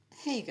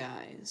Hey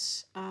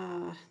guys,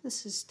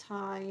 this is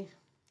Ty.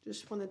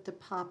 Just wanted to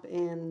pop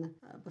in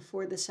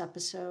before this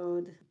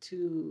episode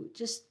to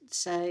just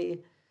say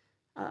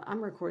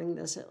I'm recording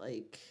this at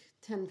like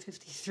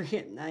 10:53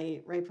 at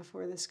night, right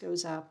before this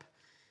goes up.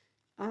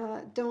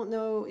 Don't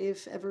know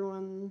if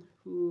everyone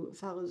who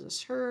follows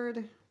us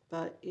heard,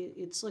 but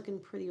it's looking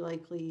pretty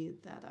likely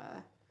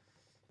that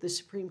the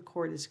Supreme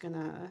Court is going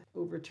to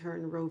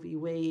overturn Roe v.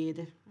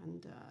 Wade,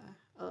 and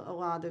a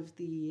lot of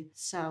the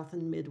South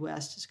and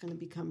Midwest is going to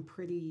become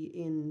pretty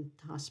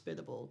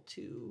inhospitable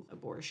to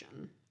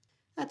abortion.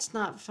 That's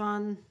not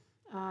fun.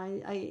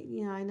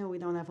 I know we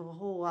don't have a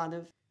whole lot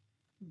of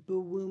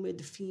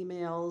bewombed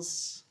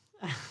females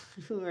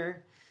who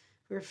are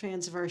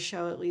fans of our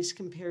show, at least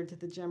compared to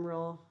the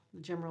general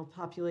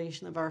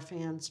population of our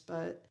fans,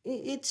 but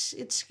it's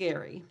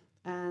scary.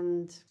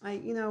 And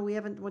we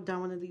haven't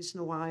done one of these in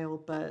a while,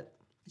 but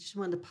I just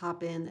wanted to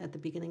pop in at the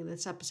beginning of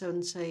this episode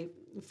and say,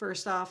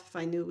 first off, if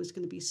I knew it was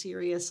going to be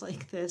serious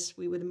like this,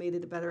 we would have made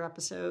it a better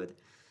episode.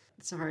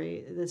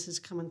 Sorry, this is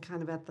coming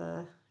kind of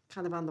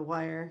on the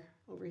wire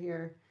over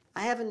here.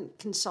 I haven't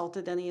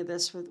consulted any of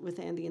this with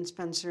Andy and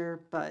Spencer,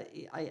 but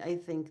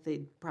I think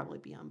they'd probably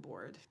be on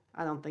board.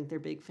 I don't think they're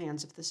big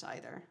fans of this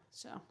either.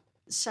 So,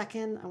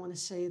 second, I want to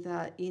say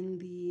that in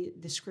the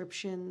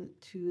description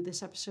to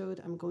this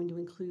episode, I'm going to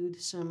include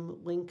some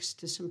links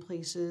to some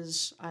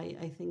places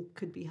I think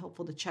could be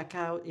helpful to check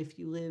out if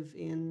you live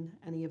in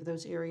any of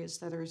those areas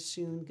that are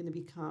soon going to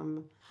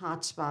become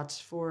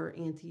hotspots for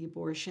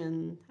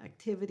anti-abortion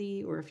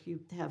activity, or if you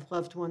have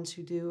loved ones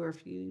who do, or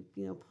if you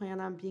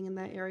plan on being in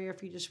that area,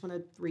 if you just want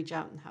to reach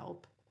out and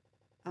help.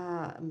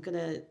 I'm going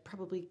to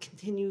probably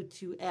continue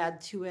to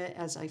add to it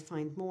as I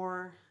find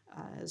more.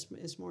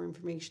 As more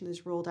information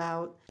is rolled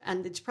out.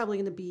 And it's probably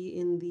going to be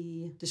in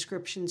the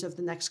descriptions of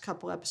the next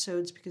couple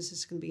episodes because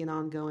it's going to be an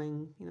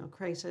ongoing,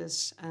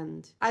 crisis.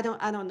 And I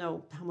don't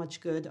know how much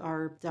good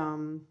our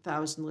dumb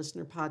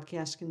 1,000-listener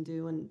podcast can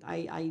do, and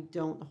I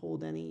don't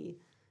hold any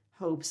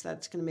hopes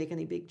that's going to make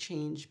any big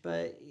change.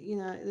 But,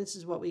 this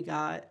is what we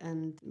got,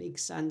 and it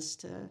makes sense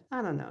to,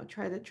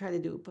 try to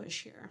do a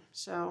push here.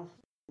 So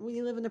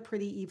we live in a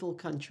pretty evil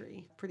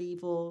country, pretty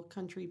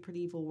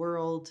evil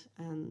world,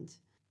 and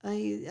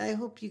I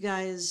hope you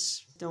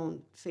guys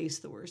don't face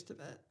the worst of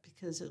it,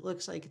 because it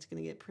looks like it's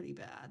going to get pretty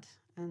bad.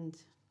 And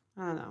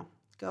I don't know,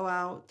 go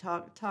out,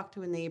 talk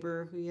to a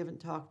neighbor who you haven't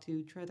talked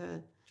to, try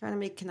to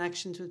make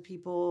connections with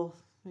people,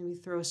 maybe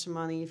throw some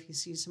money if you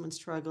see someone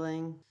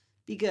struggling.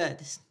 Be good,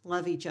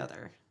 love each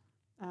other.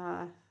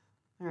 All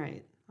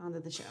right, on to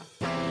the show.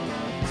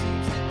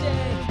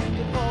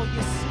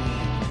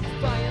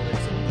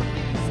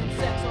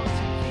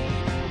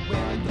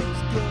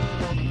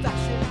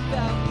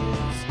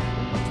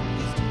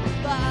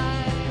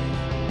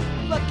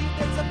 Lucky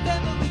there's a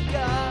family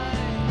guy.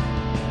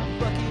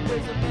 Lucky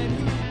there's a man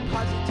who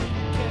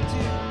positively can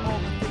do all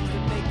the things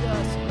that make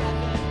us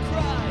laugh and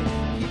cry.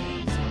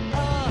 He's a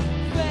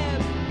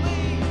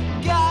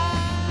family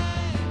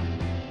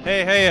guy.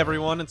 Hey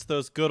everyone, it's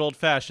those good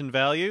old-fashioned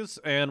values,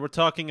 and we're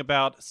talking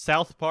about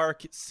South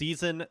Park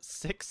Season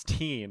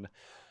 16.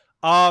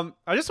 I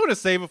just want to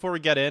say before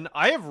we get in,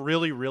 I have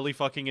really, really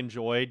fucking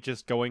enjoyed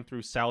just going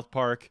through South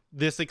Park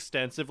this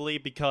extensively,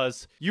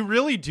 because you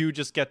really do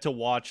just get to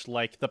watch,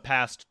 like, the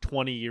past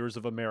 20 years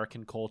of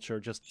American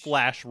culture just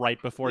flash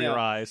right before your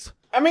eyes.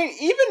 I mean,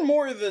 even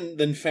more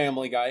than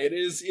Family Guy, it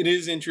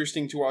is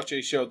interesting to watch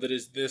a show that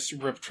is this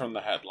ripped from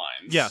the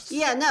headlines. Yes.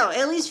 Yeah, no,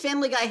 at least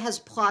Family Guy has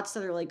plots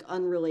that are, like,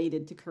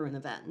 unrelated to current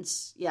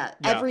events. Yeah.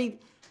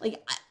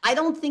 I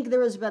don't think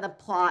there has been a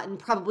plot in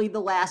probably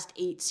the last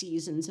 8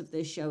 seasons of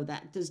this show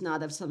that does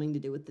not have something to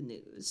do with the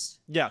news.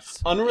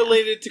 Yes.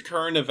 Unrelated to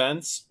current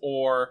events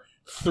or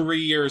 3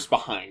 years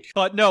behind.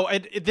 But no,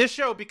 this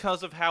show,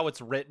 because of how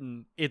it's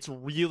written, it's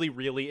really,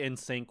 really in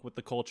sync with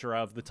the culture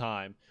of the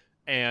time.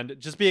 And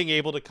just being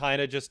able to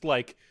kind of just,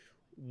 like,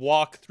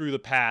 walk through the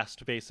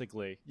past,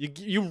 basically.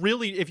 You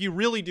really, if you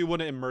really do want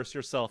to immerse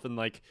yourself in,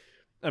 like,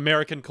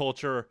 American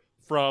culture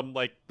from,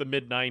 like, the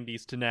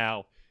mid-90s to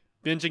now,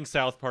 binging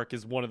South Park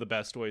is one of the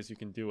best ways you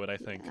can do it, I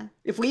think. Yeah.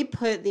 If we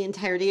put the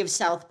entirety of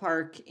South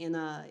Park in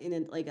a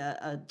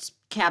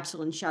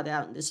capsule and shot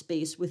out into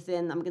space,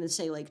 within, I'm going to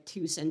say, like,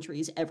 2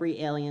 centuries,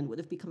 every alien would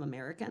have become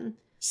American.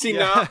 See,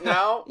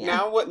 now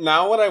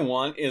what I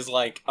want is,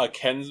 like, a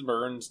Ken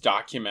Burns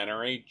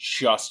documentary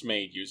just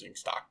made using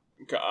stock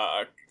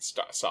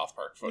South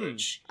Park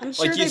footage. I'm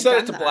sure like, you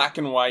set it to black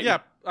and white. Yeah,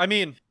 I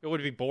mean, it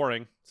would be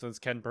boring, since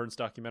Ken Burns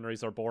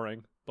documentaries are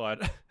boring,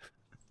 but...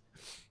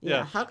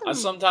 Yeah.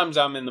 Sometimes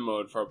I'm in the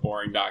mood for a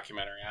boring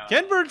documentary.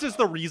 Ken Burns is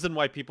the reason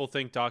why people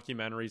think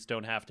documentaries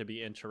don't have to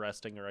be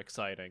interesting or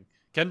exciting.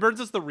 Ken Burns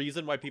is the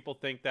reason why people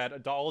think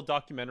that all a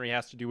documentary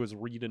has to do is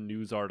read a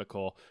news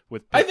article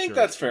with pictures. I think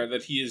that's fair,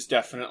 that he has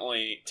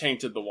definitely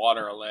tainted the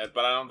water a little,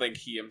 but I don't think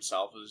he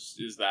himself is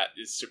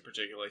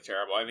particularly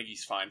terrible. I think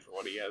he's fine for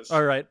what he is.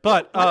 All right,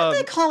 but... Why don't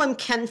they call him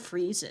Ken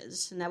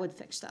Freezes, and that would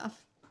fix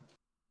stuff?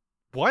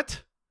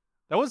 What?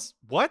 That was...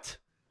 What?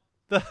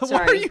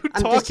 What are you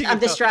talking I'm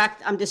about?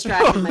 I'm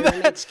distracted. My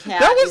roommate's cat.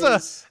 That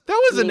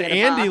was an peeing in a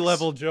Andy box.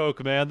 level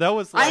joke, man. That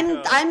was like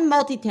I'm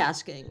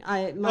multitasking.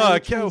 My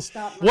Ken, can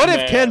stop my- what if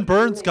Man. Ken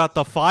Burns got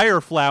the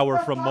fire flower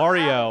from Fuck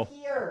Mario? out of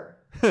here.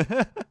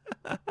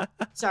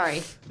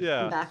 Sorry.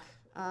 Yeah. I'm back.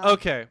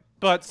 Okay,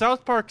 but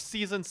South Park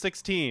season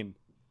 16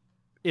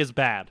 is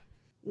bad.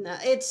 No,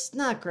 it's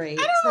not great.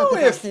 It's don't not the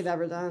know best if they've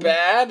ever done.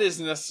 Bad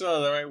isn't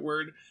necessarily the right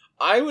word.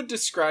 I would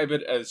describe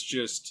it as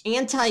just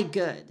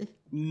Anti-good.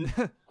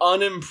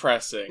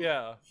 unimpressing.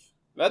 Yeah.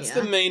 That's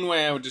Yeah. the main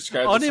way I would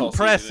describe this whole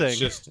season. Unimpressing. It's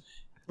just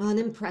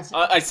Unimpressive.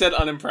 I said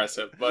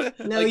unimpressive, but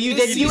no, like, you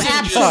this did. You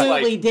season just,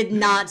 absolutely like, did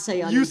not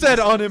say unimpressive. You said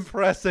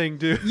unimpressing,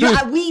 dude.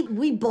 Yeah,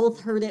 we both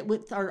heard it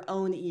with our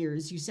own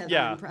ears. You said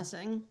Yeah.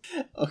 unimpressing.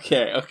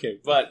 Okay,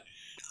 but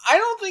I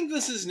don't think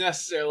this is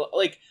necessarily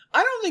like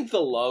I don't think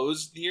the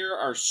lows here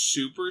are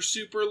super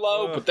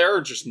low, Ugh. but there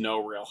are just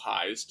no real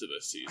highs to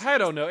this season. I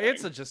don't know. is the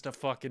It's thing. just a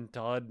fucking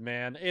dud,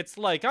 man. It's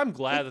like I'm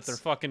glad that It's- they're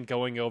fucking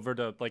going over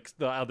to like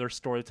the other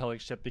storytelling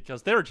shit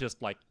because they're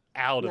just like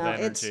out of No,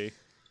 it's- energy.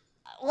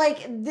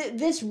 Like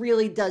this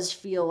really does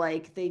feel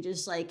like they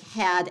just like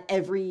had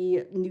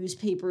every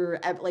newspaper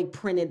like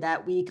printed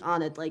that week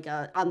on it like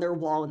on their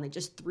wall and they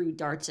just threw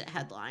darts at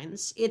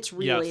headlines. It's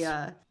really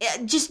Yes.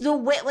 just the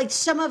way like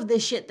some of the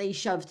shit they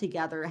shoved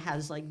together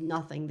has like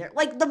nothing there.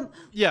 Like the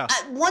Yeah.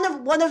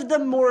 one of the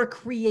more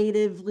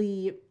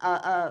creatively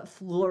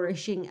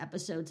flourishing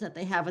episodes that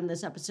they have in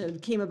this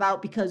episode came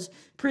about because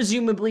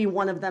presumably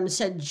one of them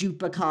said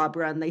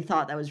Jupacabra and they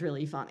thought that was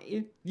really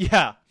funny.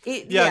 Yeah. No,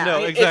 it-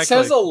 exactly. It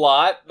says a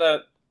lot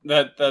that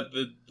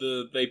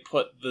they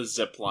put the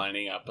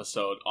ziplining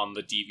episode on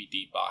the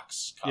DVD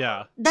box cover.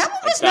 Yeah. that one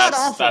Like, was not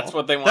awful. That's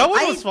what they want. That one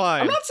I- was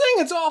fine. I'm not saying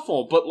it's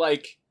awful, but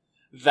like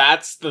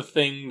that's the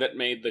thing that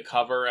made the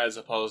cover as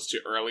opposed to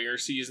earlier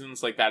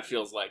seasons. Like that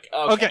feels like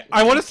Okay,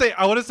 I want to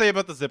say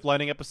about the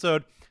ziplining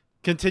episode,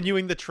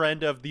 continuing the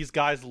trend of these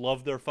guys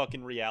love their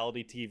fucking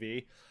reality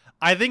TV.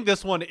 I think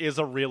this one is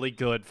a really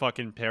good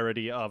fucking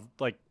parody of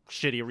like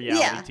shitty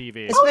reality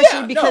TV. Especially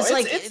yeah, no, because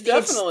it's- like it's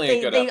definitely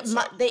a good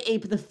episode. they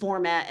ape the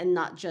format and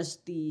not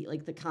just the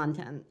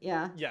content.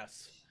 Yeah.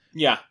 Yes.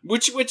 Yeah,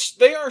 which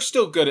they are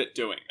still good at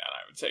doing that. I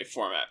would say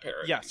format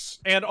parodies. Yes.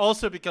 And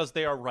also because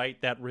they are right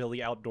that really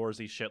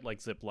outdoorsy shit like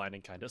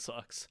ziplining kind of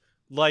sucks.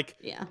 Like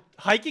Yeah.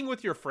 hiking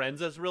with your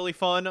friends is really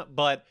fun,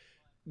 but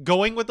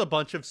going with a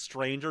bunch of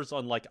strangers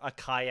on like a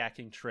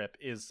kayaking trip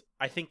is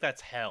I think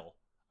that's hell.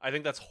 I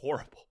think that's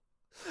horrible.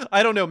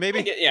 I don't know,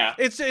 maybe Yeah.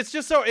 It's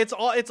just so it's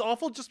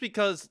awful just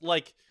because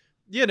like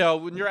you know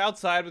when you're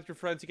outside with your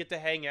friends you get to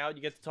hang out,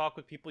 you get to talk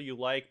with people you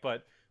like,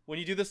 but when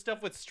you do this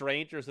stuff with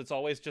strangers it's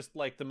always just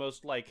like the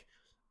most like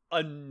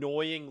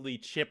annoyingly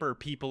chipper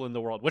people in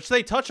the world, which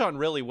they touch on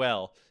really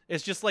well.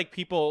 It's just like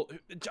people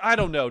I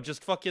don't know,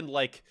 just fucking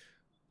like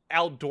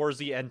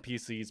outdoorsy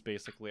NPCs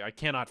basically. I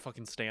cannot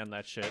fucking stand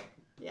that shit.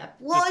 Yeah.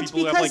 Well, Just it's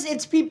people who have, because like-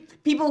 it's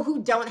people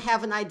who don't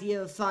have an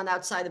idea of fun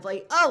outside of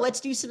like, oh, let's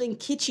do something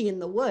kitschy in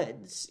the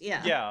woods.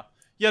 Yeah. Yeah.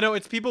 Yeah, no,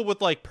 it's people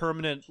with like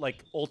permanent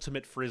like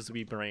ultimate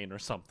frisbee brain or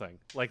something.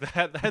 Like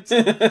that's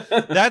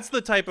that's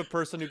the type of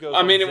person who goes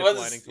I mean, on it was.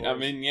 ziplining tours. I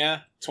mean, yeah,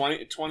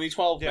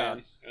 2012, Yeah.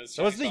 man. It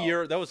that was the 2012.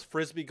 year that was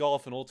frisbee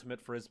golf and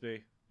ultimate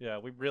frisbee. Yeah,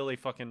 we really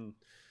fucking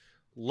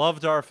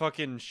loved our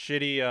fucking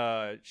shitty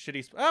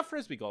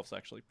frisbee golf's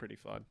actually pretty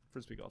fun.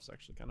 Frisbee golf's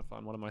actually kind of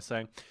fun. What am I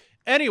saying?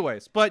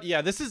 Anyways, but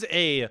yeah, this is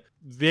a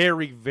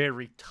very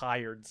very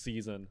tired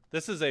season.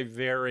 This is a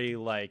very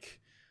like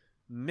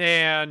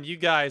man, you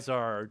guys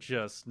are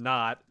just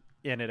not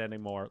in it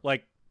anymore.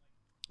 Like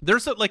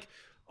there's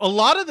a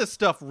lot of this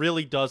stuff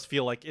really does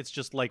feel like it's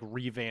just like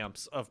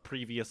revamps of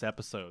previous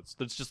episodes.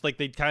 It's just like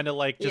they kind of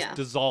like just Yeah.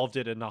 dissolved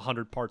it in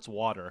 100 parts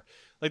water.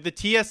 Like the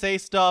TSA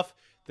stuff,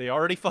 they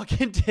already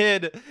fucking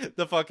did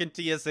the fucking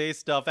TSA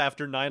stuff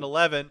after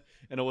 9/11,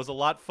 and it was a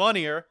lot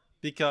funnier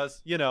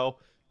because, you know,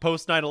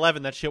 post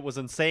 9/11 that shit was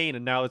insane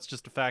and now it's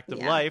just a fact of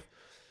Yeah. life.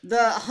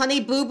 The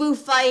Honey Boo Boo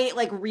fight,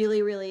 like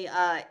really,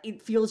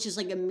 it feels just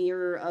like a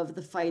mirror of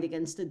the fight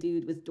against the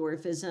dude with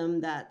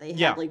dwarfism that they had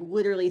Yeah. like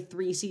literally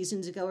 3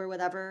 seasons ago or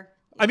whatever.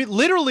 I mean,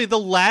 literally, the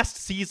last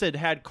season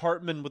had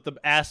Cartman with the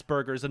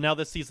Asperger's, and now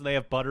this season they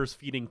have Butters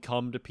feeding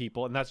cum to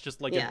people, and that's just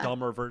like Yeah. a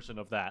dumber version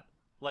of that.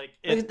 Like,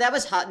 Like, that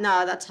was hot.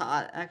 No, that's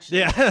hot actually.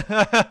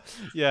 yeah,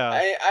 yeah,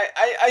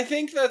 I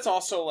think that's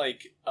also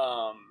like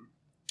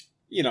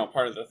you know,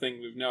 part of the thing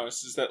we've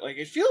noticed is that like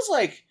it feels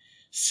like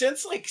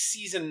since like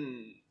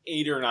season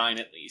 8 or 9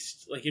 at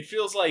least, like it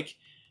feels like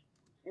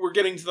we're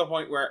getting to the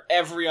point where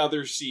every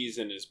other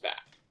season is bad.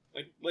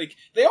 Like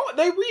they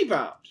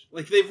rebound.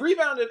 Like they've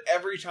rebounded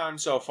every time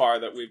so far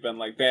that we've been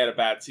like they had a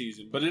bad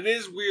season. But it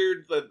is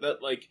weird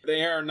that like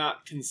they are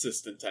not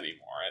consistent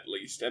anymore, at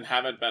least, and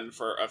haven't been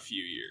for a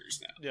few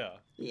years now.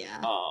 yeah.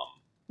 Yeah. Um,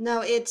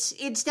 No, it's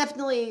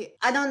definitely.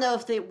 I don't know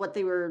if what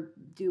they were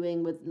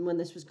doing with when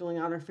this was going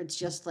on, or if it's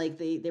just like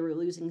they were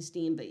losing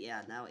steam. But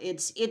yeah, no,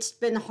 it's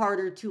been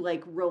harder to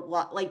like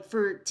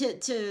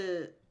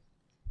to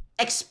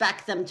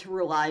expect them to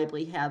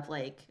reliably have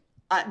like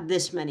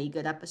this many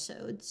good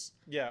episodes.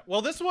 Yeah.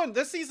 Well, this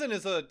season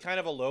is a kind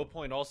of a low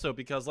point also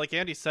because, like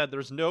Andy said,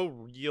 there's no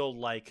real,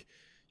 like,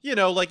 you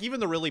know, like even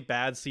the really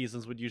bad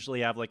seasons would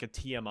usually have like a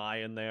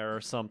TMI in there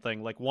or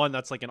something. Like one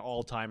that's like an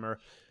all-timer.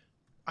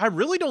 I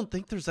really don't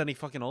think there's any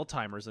fucking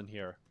all-timers in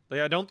here.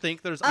 Like, I don't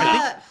think there's...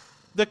 I think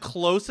the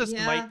closest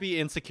might be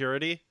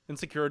Insecurity.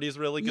 Insecurity is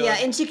really good. Yeah,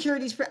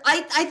 Insecurity's...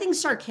 I think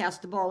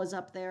Sarcastable is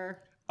up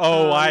there.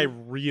 Oh, I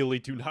really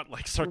do not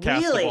like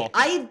Sarcastable. Really? We'll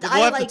I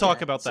have to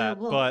talk about that.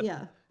 So but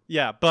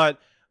yeah, but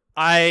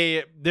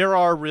there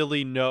are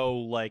really no,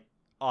 like,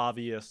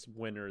 obvious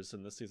winners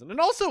in this season. And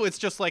also, it's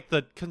just like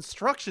the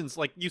construction's,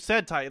 like you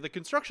said, Ty, the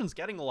construction's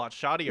getting a lot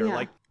shoddier. Yeah.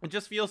 Like, it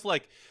just feels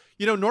like,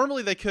 you know,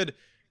 normally they could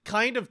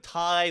kind of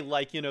tie,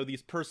 like, you know,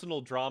 these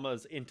personal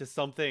dramas into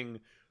something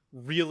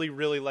really,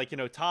 really, like, you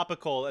know,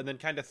 topical and then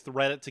kind of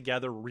thread it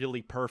together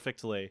really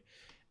perfectly.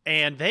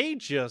 And they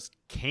just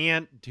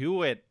can't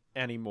do it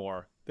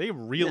anymore. They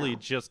really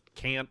just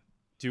can't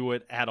do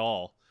it at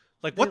all.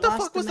 Like, what the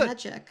fuck was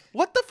that?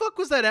 What the fuck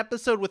was that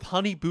episode with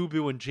Honey Boo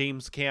Boo and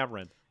James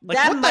Cameron? Like,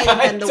 that might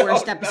have been the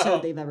worst know.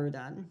 episode they've ever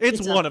done.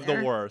 It's one up of there.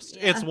 the worst.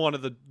 Yeah. It's one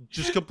of the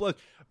just complete.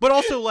 But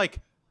also, like,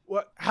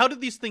 how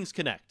did these things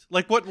connect?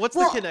 Like, what's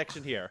the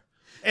connection here?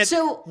 And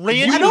so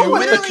Randy I know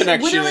what the literally,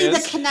 connection literally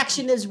is. the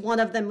connection is one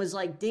of them was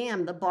like,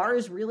 damn, the bar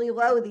is really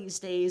low these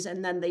days,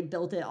 and then they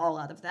built it all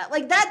out of that.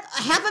 Like that,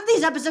 half of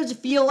these episodes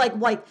feel like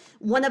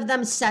one of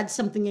them said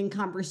something in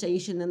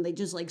conversation and they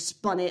just like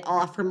spun it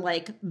off from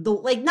like the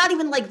not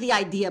even like the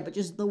idea, but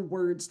just the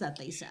words that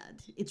they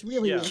said. It's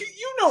really Yeah.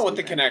 You know what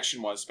the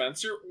connection was,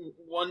 Spencer.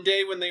 One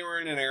day when they were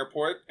in an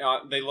airport,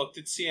 they looked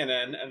at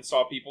CNN and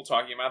saw people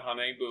talking about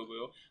Honey Boo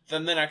Boo.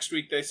 Then the next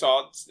week they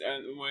saw,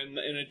 when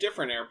in a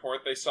different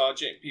airport, they saw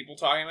people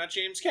talking about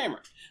James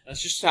Cameron.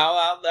 That's just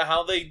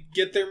how they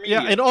get their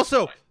media. Yeah, and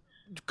also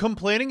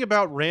complaining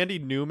about Randy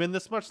Newman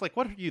this much, like,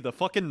 what are you, the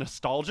fucking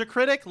nostalgia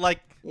critic?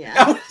 Like,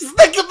 yeah.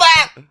 Think of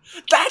that.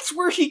 That's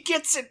where he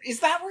gets it.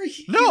 Is that where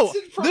he no, gets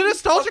it from? the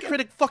nostalgia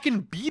critic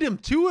fucking beat him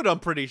to it. I'm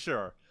pretty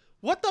sure.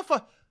 What the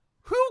fuck?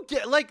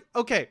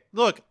 Okay,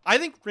 look, I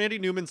think Randy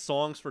Newman's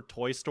songs for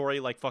Toy Story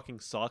like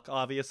fucking suck,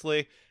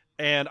 obviously.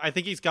 And I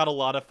think he's got a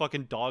lot of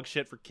fucking dog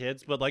shit for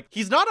kids, but like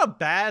he's not a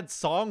bad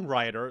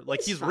songwriter.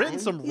 Like he's written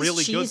some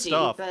really good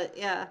stuff. But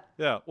yeah.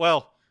 Yeah,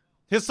 well,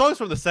 his songs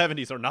from the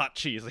 70s are not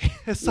cheesy.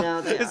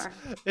 No, they are.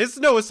 His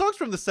songs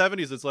from the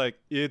 70s, it's like,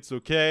 it's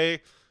okay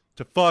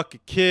to fuck a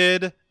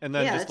kid, and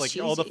then just like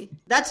cheesy. all the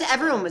That's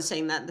everyone was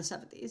saying that in the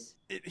 70s.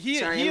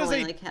 he I'm is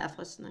only like half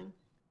listening.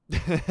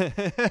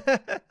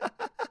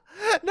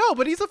 No,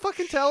 but he's a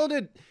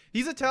talented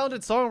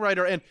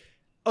songwriter. And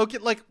okay,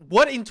 like,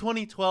 what in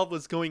 2012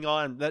 was going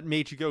on that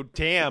made you go,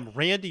 damn,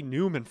 Randy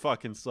Newman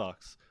fucking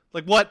sucks?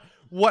 Like, what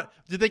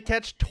did they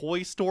catch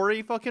Toy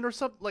Story fucking or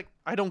something? Like,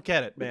 I don't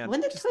get it, man.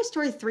 When did Toy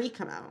Story 3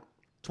 come out?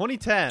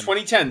 2010.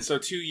 2010, so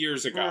 2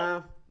 years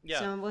ago. Yeah.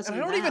 So it wasn't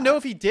and I don't that. even know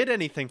if he did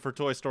anything for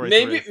Toy Story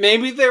 3.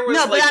 Maybe there was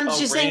No, but like, I'm a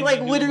just saying,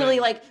 Randy like, literally,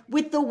 Newman- like,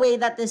 with the way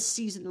that this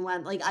season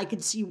went, like, I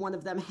could see one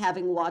of them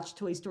having watched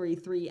Toy Story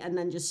 3 and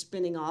then just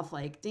spinning off,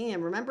 like,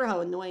 damn, remember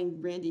how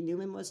annoying Randy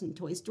Newman was in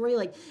Toy Story?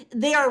 Like,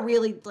 they are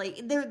really, like,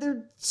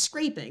 they're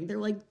scraping. They're,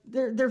 like,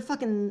 they're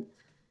fucking...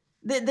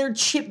 They're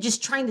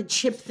just trying to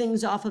chip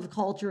things off of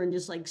culture and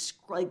just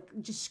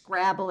just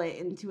scrabble it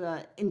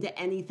into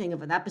anything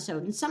of an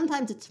episode. And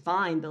sometimes it's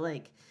fine, but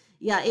like,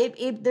 yeah,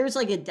 there's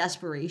like a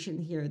desperation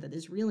here that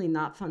is really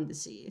not fun to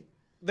see.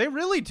 They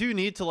really do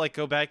need to like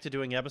go back to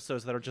doing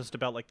episodes that are just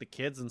about like the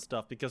kids and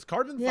stuff, because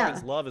Cartman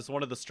Finds Love is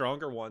one of the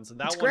stronger ones, and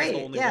that It's one's the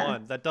great, only yeah.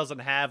 one that doesn't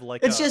have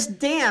like It's just,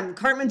 damn,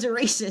 Cartman's a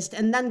racist,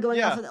 and then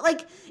going off of that.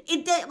 Like,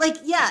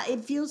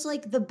 it feels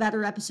like the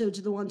better episodes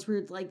are the ones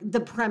where, like, the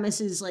premise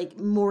is, like,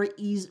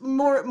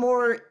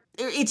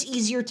 it's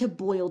easier to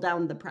boil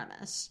down the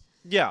premise.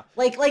 Yeah.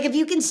 Like if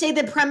you can say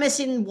the premise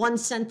in one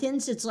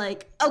sentence, it's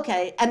like,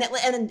 okay, and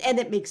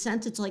it makes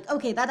sense. It's like,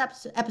 okay,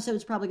 that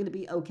episode's probably going to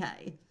be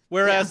okay.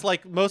 Whereas,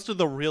 like, most of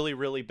the really,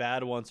 really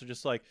bad ones are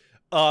just like,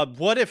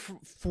 what if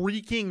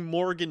freaking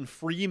Morgan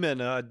Freeman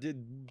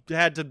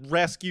had to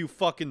rescue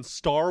fucking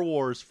Star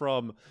Wars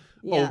from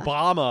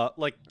Obama?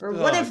 Like, or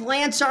what if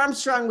Lance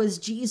Armstrong was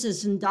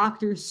Jesus and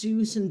Dr.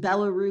 Seuss and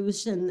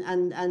Belarus and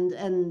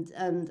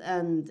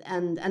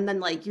then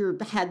like your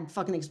head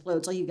fucking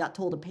explodes like you got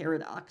told a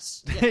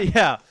paradox.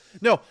 Yeah.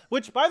 No,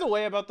 which, by the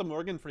way, about the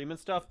Morgan Freeman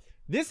stuff,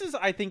 this is,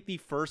 I think, the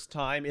first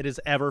time it has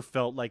ever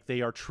felt like they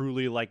are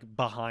truly, like,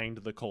 behind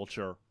the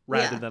culture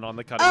rather than on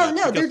the cutting edge. Oh,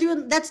 no, they're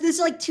doing... This is,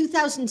 like,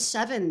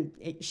 2007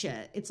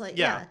 shit. It's like,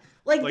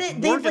 Like,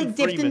 they've, like,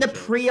 dipped into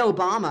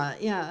pre-Obama,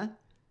 yeah.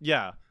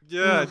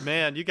 Yeah,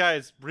 man, you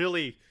guys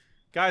really...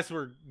 Guys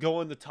were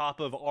going the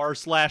top of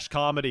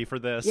r/comedy for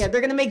this. Yeah,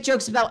 they're gonna make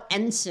jokes about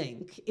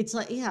NSYNC. It's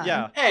like,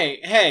 Yeah.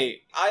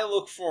 Hey, I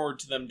look forward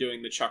to them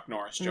doing the Chuck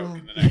Norris joke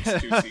in the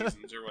next 2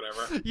 seasons or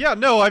whatever. Yeah,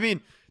 no, I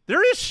mean...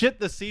 There is shit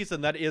this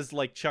season that is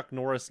like Chuck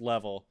Norris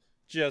level.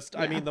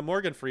 I mean, the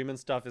Morgan Freeman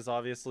stuff is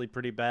obviously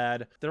pretty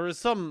bad. There was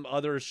some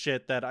other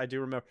shit that I do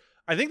remember.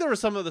 I think there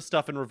was some of the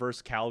stuff in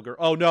Reverse Cowgirl.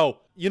 Oh, no.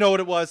 You know what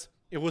it was?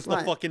 It was the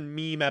fucking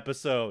meme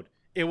episode.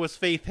 It was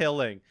Faith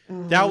Hilling.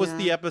 That was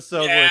the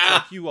episode where it's Yeah.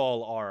 like, you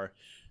all are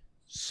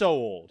so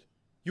old.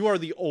 You are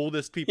the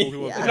oldest people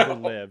who have Yeah. ever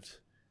lived.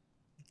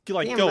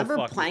 Like, Yeah, go remember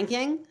fuck.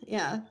 planking?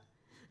 Yeah.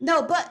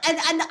 No, but and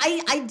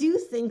I do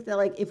think that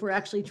like if we're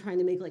actually trying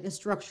to make like a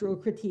structural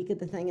critique of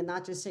the thing and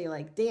not just say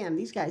like, damn,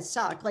 these guys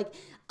suck. Like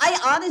I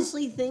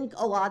honestly think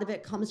a lot of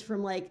it comes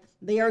from like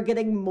they are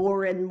getting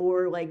more and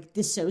more like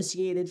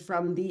dissociated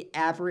from the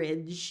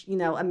average,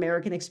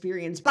 American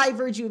experience by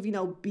virtue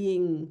of,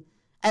 being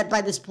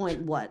by this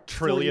point, what,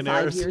 45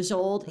 Trillionaires. years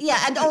old? Yeah,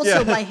 and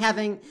also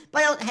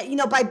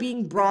Yeah. by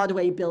being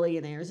Broadway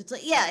billionaires. It's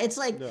like, Yeah.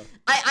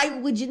 I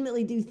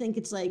legitimately do think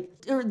it's like,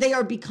 or they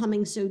are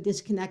becoming so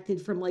disconnected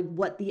from like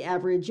what the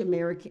average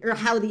American, or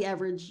how the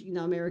average,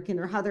 American,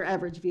 or how their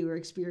average viewer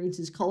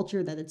experiences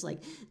culture, that it's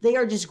like, they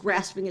are just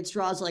grasping at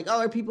straws like, oh,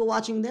 are people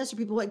watching this? Or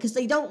people, because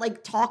they don't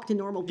like talk to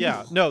normal people.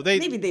 Yeah, no, they...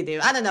 Maybe they do.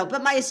 I don't know.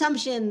 But my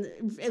assumption,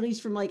 at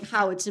least from like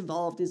how it's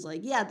evolved, is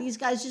like, yeah, these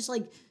guys just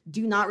like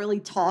do not really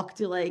talk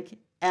to like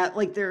at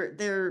like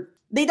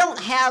they don't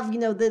have,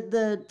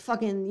 the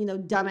fucking,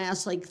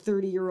 dumbass like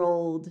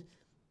 30-year-old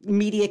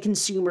media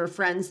consumer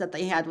friends that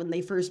they had when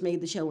they first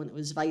made the show when it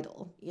was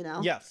vital,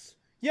 Yes.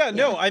 Yeah,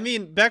 no, I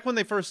mean, back when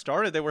they first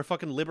started, they were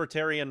fucking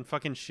libertarian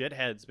fucking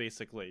shitheads,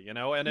 basically, and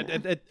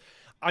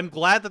I'm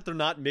glad that they're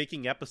not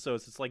making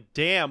episodes. It's like,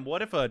 damn,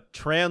 what if a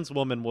trans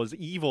woman was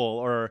evil,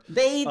 or...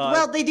 They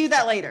do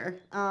that later.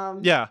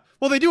 Yeah,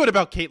 well, they do it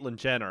about Caitlyn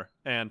Jenner,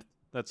 and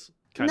that's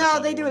kind of No,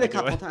 funny they do when it a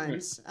couple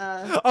times.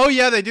 Oh,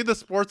 yeah, they do the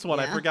sports one,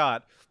 I Yeah.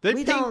 forgot. They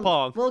We ping don't-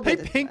 pong. we'll They get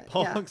into ping that,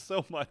 pong yeah.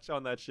 so much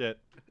on that shit.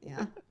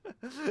 Yeah.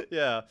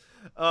 Yeah.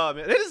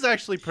 It is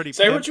actually pretty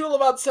Say pimp. what you will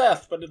about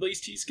Seth, but at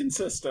least he's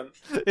consistent.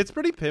 It's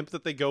pretty pimp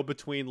that they go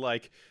between,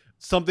 like,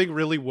 something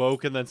really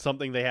woke and then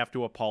something they have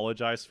to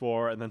apologize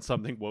for and then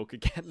something woke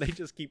again. They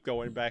just keep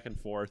going back and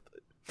forth.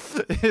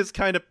 It's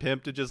kind of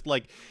pimp to just,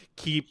 like,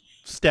 keep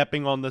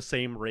stepping on the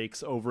same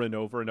rakes over and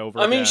over and over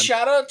I again. mean,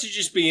 shout out to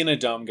just being a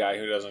dumb guy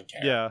who doesn't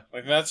care. Yeah.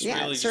 Like, that's Yeah,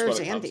 really it just serves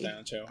what it comes Andy.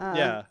 down to.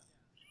 Yeah.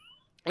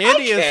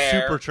 Andy is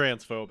care. super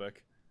transphobic.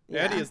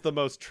 Yeah. Andy is the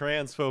most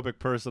transphobic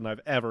person I've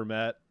ever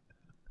met.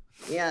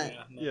 Yeah.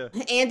 no.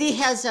 Yeah. Andy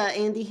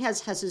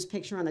has Hess's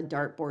picture on a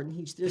dartboard, and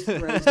he just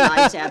throws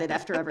knives at it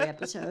after every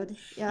episode.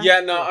 Yeah. Yeah,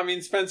 no, I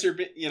mean, Spencer,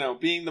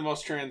 being the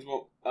most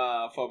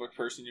transphobic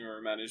person you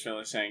ever met is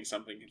really saying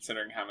something,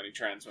 considering how many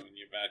trans women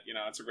you've met.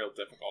 It's a real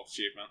difficult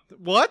achievement.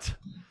 What?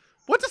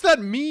 What does that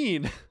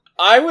mean?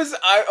 I was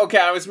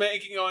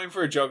going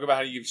for a joke about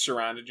how you've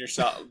surrounded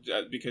yourself,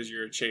 because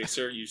you're a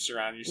chaser, you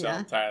surround yourself Yeah.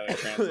 entirely with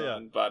trans Yeah.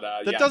 women, but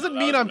That doesn't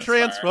mean was I'm a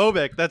misfire.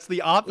 transphobic. That's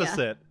the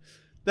opposite.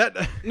 That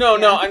No,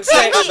 I'm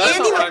saying, that's not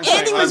what I'm saying.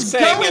 Andy What I'm was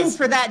saying going is,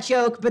 for that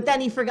joke, but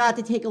then he forgot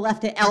to take a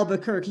left at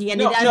Albuquerque,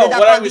 and it No, ended what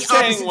up I on the was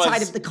saying opposite was-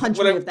 side of the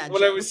country what I, of that what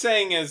joke. I was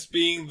saying is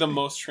being the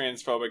most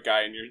transphobic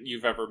guy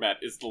you've ever met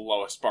is the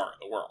lowest bar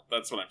in the world.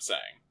 That's what I'm saying.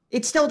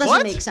 It still doesn't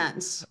What? make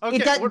sense. Okay,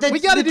 It does, we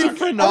gotta do oh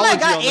phrenology my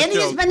god, on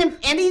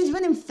this Andy's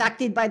been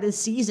infected by this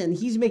season.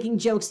 He's making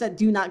jokes that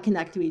do not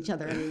connect to each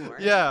other anymore.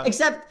 Yeah.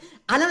 Except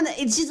I don't know.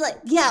 It's just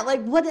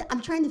like what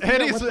I'm trying to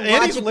figure out what the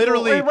Andy's logical,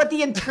 literally- or what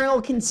the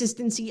internal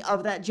consistency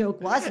of that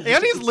joke was.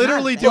 Andy's It's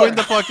literally not there. doing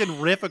the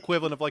fucking riff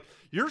equivalent of like,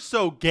 "You're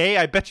so gay.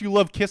 I bet you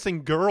love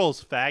kissing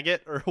girls, faggot,"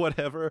 or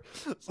whatever.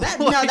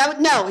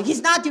 No,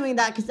 he's not doing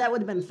that because that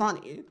would have been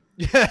funny.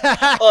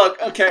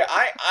 Look, okay,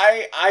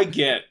 I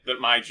get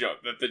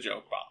that the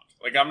joke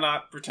bombed. Like, I'm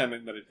not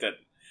pretending that it didn't.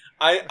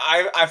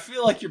 I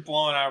feel like you're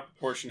blowing out of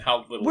proportion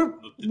how little We're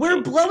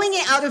joke blowing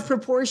is. it out of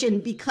proportion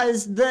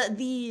because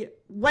the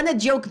when a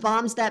joke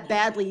bombs that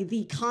badly,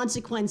 the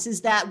consequence is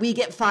that we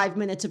get 5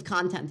 minutes of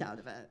content out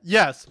of it.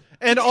 Yes,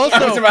 and I was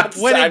also about to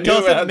when say, I it knew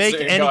doesn't I'd make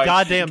say it any going,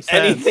 goddamn sense.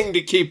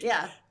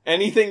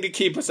 Anything to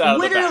keep us out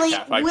of the back half.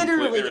 I completely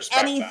Literally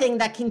respect anything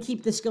that. that can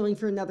keep this going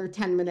for another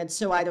 10 minutes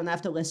so I don't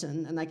have to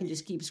listen and I can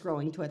just keep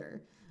scrolling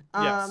Twitter.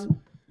 Yes.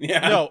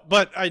 Yeah. No,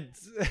 but I.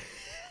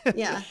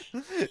 Yeah.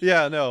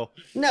 Yeah, no.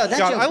 No, that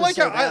God, joke I was like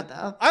so how bad,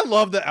 though. I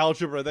love the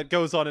algebra that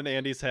goes on in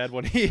Andy's head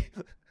when he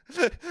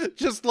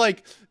just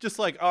like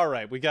all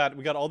right, we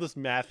got all this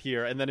math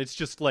here, and then it's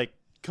just like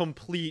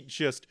complete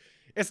just.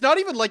 It's not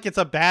even like it's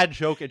a bad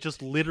joke. It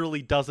just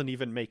literally doesn't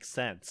even make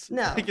sense.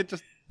 No. Like it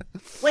just.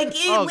 Like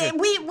Okay.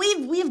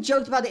 we've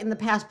joked about it in the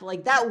past, but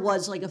like that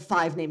was like a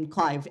Five Named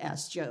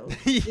Clive-esque joke.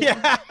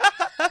 Yeah.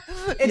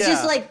 It's Yeah.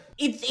 just like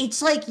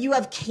it's like you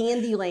have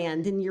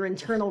Candyland in your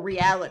internal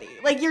reality.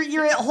 Like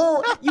you're a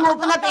whole you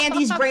open up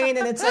Andy's brain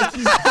and it's like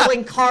he's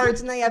pulling cards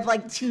and they have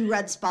like 2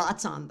 red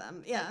spots on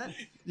them. Yeah.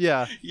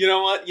 Yeah. You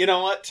know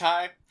what,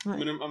 Ty? What?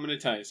 I'm gonna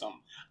tell you something.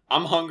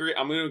 I'm hungry.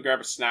 I'm gonna grab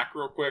a snack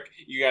real quick.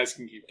 You guys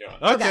can keep doing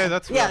it. Okay,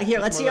 that's yeah. fair. Here,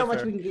 That's let's see more how than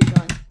much fair. we can keep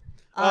going.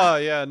 Oh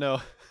yeah,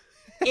 no.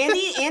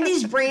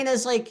 Andy's brain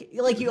is like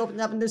you open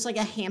it up and there's like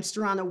a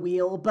hamster on a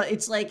wheel, but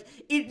it's like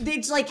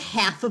it's like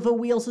half of a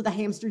wheel, so the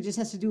hamster just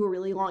has to do a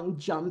really long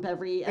jump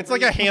every. It's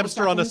like a couple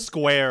hamster on a seconds.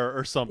 square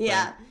or something.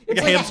 Yeah, Like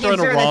it's a like hamster in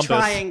a in a rhombus.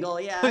 triangle.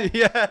 Yeah,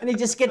 Yeah. and he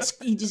just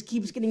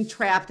keeps getting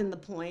trapped in the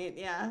point.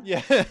 Yeah.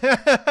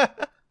 Yeah.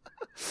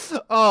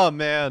 Oh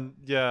man,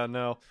 yeah,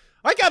 no.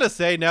 I gotta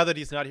say, now that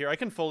he's not here, I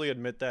can fully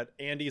admit that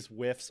Andy's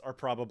whiffs are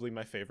probably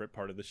my favorite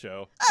part of the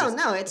show. Oh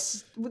no, it's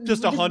just we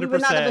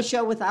would not have a 100%.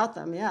 show without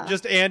them. Yeah.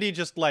 Just Andy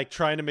just like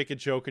trying to make a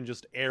joke and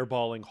just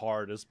airballing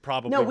hard is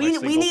probably No, my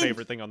single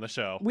favorite thing on the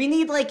show. We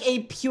need like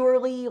a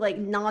purely like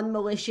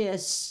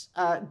non-malicious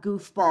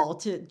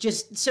goofball to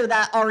just so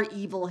that our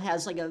evil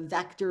has like a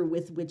vector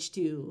with which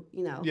to,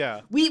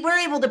 Yeah. We're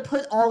able to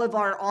put all of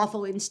our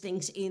awful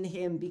instincts in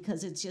him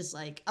because it's just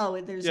like, oh,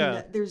 there's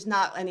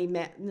not any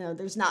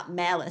there's not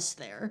malice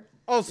there.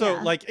 Also,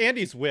 Yeah. like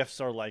Andy's whiffs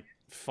are like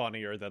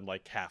funnier than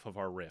like half of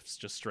our riffs,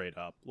 just straight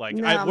up. Like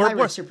No, my my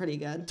riffs are pretty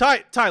good.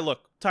 Ty, look,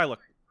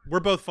 we're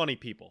both funny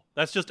people.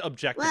 That's just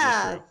objectively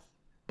Well, true.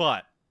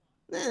 But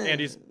eh,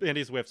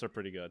 Andy's whiffs are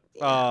pretty good.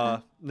 Yeah,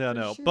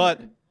 No, sure.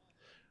 but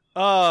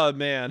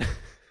man,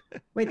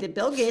 Wait, did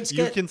Bill Gates you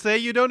get? can say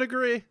you don't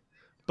agree,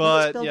 What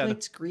was but Bill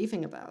Gates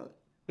grieving about?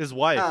 his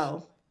wife,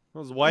 Oh,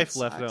 his wife that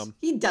left sucks. him.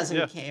 He doesn't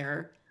Yeah.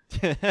 care.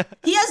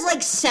 He has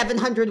like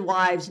 700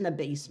 wives in the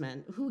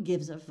basement. Who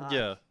gives a fuck?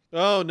 Yeah.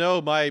 Oh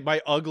no,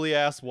 my ugly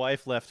ass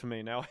wife left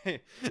me.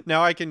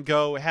 Now I can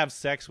go have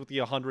sex with the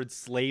 100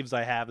 slaves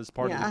I have as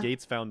part of Yeah. the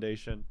Gates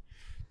Foundation.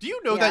 Do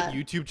you know that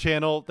Yeah. YouTube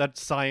channel, that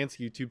science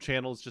YouTube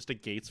channel, is just a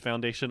Gates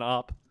Foundation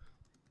op?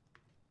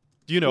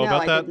 Do you know No,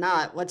 about I that? did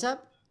not. What's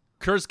up?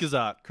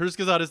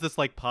 Kurzgesagt is this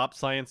like pop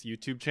science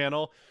YouTube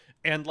channel,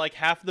 and like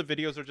half of the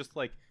videos are just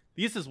like,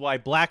 this is why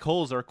black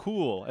holes are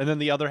cool, and then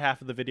the other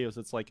half of the videos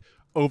it's like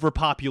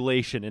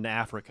overpopulation in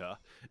Africa,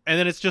 and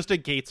then it's just a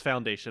Gates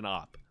Foundation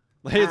op.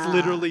 Like, it's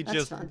literally That's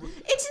just fun.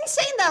 It's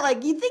insane that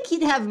like you'd think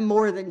he'd have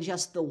more than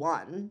just the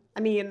one. I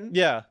mean,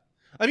 yeah.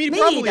 I mean, he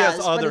Maybe probably he has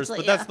does, but others, it's like-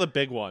 but that's yeah. the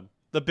big one.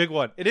 The big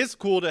one. It is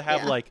cool to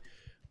have Yeah. like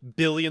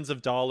billions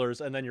of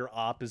dollars, and then your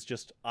op is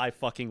just, I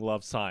fucking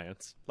love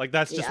science. Like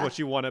that's just Yeah. what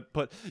you want to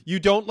put. You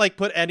don't like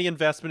put any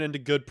investment into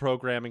good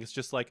programming. It's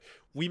just like,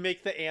 we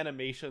make the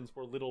animations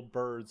where little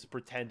birds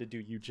pretend to do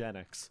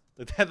eugenics.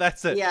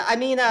 That's it. yeah. I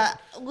mean,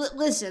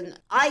 listen,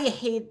 I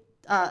hate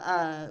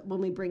when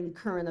we bring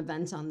current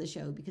events on the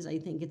show because I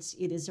think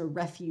it is a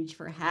refuge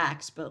for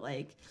hacks. But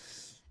like,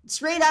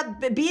 straight up,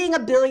 being a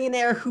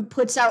billionaire who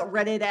puts out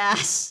Reddit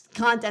ass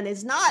content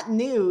is not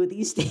new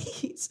these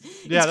days.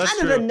 Yeah, it's that's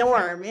kind of true. the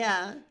norm.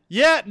 Yeah.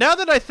 Yeah, now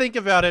that I think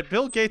about it,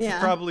 Bill Gates is Yeah.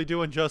 probably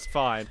doing just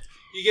fine.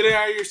 You get it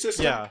out of your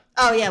system. Yeah.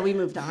 Oh yeah, we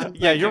moved on.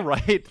 Yeah, you're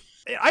right.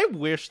 I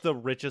wish the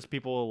richest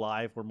people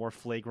alive were more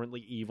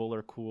flagrantly evil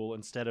or cool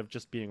instead of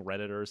just being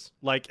Redditors.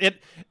 Like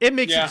it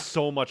makes Yeah. it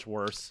so much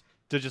worse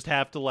to just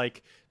have to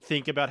like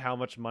think about how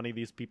much money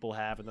these people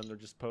have, and then they're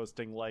just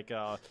posting like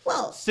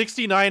Well,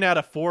 69 out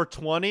of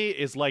 420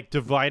 is like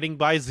dividing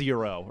by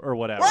 0 or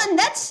whatever. well, and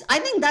I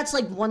think that's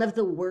like one of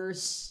the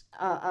worst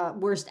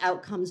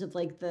outcomes of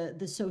like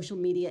the social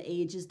media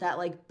age is that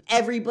like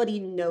everybody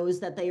knows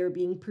that they are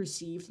being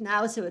perceived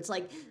now, so it's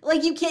like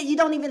you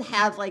don't even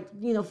have like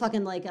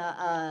fucking like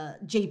a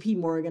JP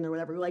Morgan or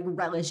whatever who like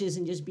relishes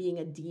in just being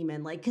a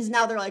demon, like because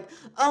now they're like,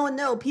 oh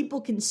no,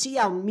 people can see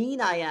how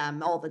mean I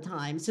am all the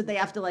time, so they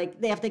have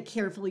to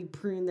carefully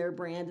prune their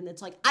brand, and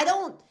it's like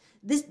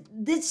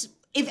this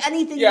if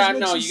anything, Yeah, this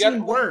makes no, you you gotta-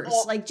 seem worse.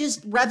 well- Like,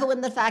 just revel in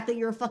the fact that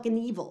you're fucking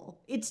evil.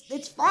 It's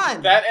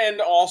fun. That,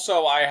 and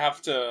also I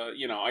have to,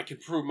 I can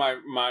prove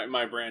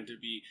my brand to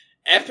be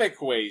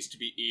epic ways to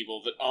be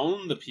evil that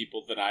own the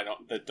people that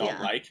don't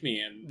Yeah. like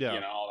me, and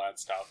Yeah. all that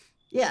stuff.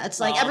 Yeah,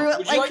 it's like would everyone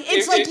you like like-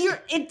 it's it- like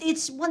it-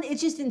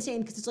 it's just insane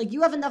because it's like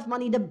you have enough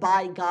money to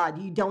buy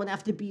God. You don't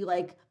have to be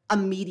like a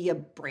media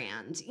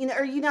brand,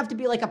 or you don't have to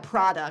be like a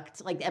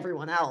product like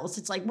everyone else.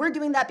 It's like we're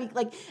doing that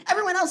like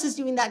everyone else is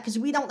doing that because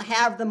we don't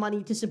have the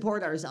money to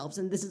support ourselves,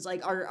 and this is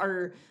like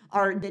our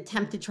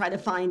attempt to try to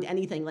find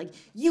anything. Like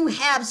you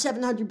have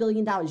 $700 billion,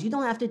 you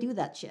don't have to do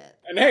that shit.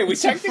 And hey, we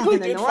It's so technically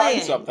fucking did find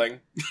annoying. something.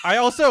 I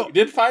also We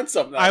did find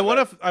something. I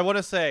want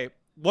to say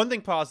one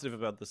thing positive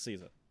about this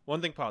season.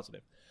 One thing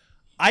positive.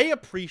 I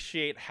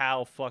appreciate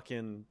how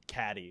fucking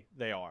catty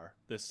they are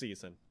this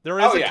season. There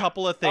is Oh, a yeah.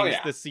 couple of Oh, things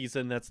yeah. this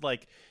season that's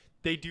like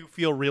they do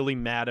feel really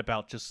mad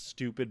about just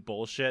stupid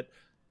bullshit.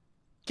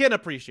 Can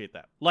appreciate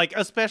that. Like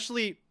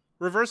especially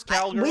Reverse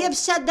Cowgirl. We have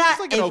said that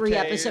It's like an every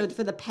okay- episode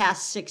for the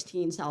past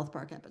 16 South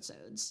Park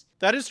episodes.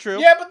 That is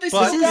true. Yeah, but they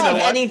But This is, you know if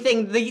what?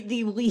 anything,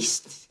 the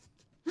least.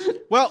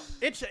 Well,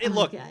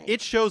 look, Okay. it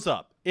shows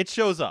up. It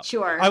shows up.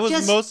 Sure, I was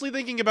just- mostly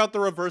thinking about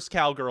the Reverse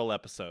Cowgirl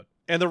episode.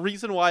 And the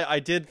reason why I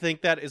did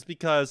think that is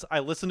because I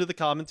listened to the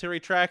commentary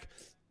track,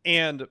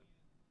 and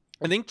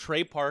I think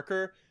Trey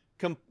Parker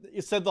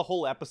said the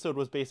whole episode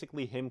was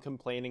basically him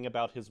complaining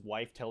about his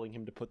wife telling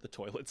him to put the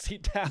toilet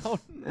seat down.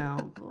 Oh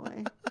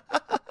boy.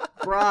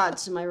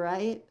 Broads, am I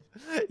right?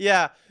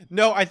 Yeah.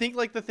 No, I think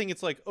like the thing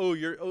it's like,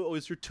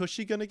 is your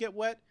tushy gonna get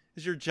wet?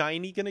 Is your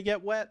giny gonna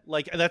get wet?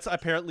 Like that's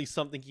apparently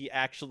something he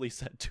actually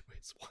said to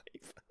his wife.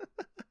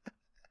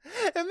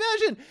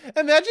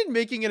 Imagine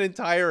making an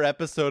entire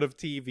episode of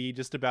TV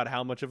just about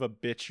how much of a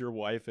bitch your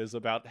wife is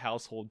about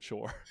household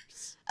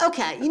chores.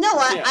 Okay, you know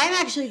what? Yeah. I'm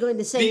actually going to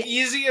the say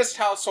easiest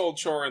household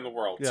chore in the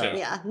world, Yeah. too.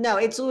 yeah, no,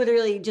 it's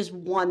literally just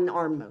one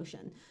arm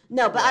motion.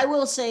 No, but I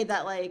will say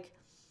that like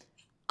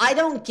I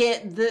don't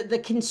get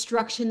the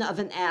construction of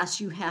an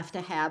ass you have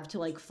to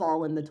like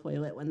fall in the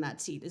toilet when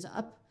that seat is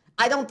up.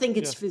 I don't think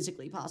it's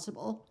physically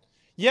possible.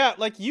 Yeah,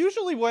 like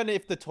usually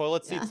if the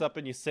toilet seat's up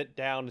and you sit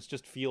down, it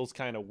just feels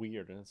kind of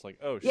weird, and it's like,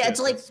 oh shit. Yeah, it's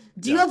like,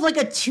 do you have like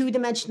a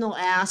 2-dimensional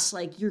ass?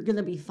 Like, you're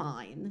gonna be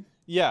fine.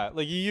 Yeah,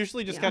 like you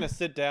usually just kind of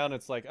sit down.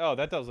 It's like, oh,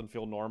 that doesn't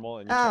feel normal.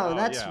 And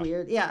that's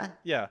weird. Yeah.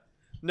 Yeah.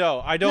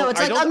 No, I don't. No, it's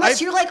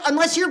like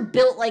unless you're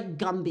built like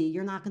Gumby,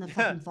 you're not gonna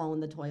fucking fall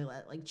in the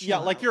toilet. Like, chill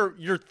out. Like your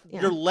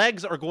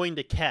legs are going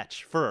to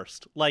catch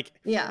first. Like,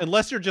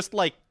 unless you're just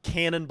like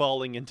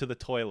cannonballing into the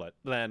toilet,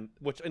 then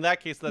which in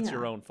that case that's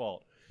your own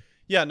fault.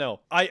 Yeah, no,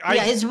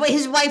 his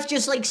wife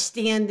just like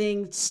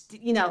standing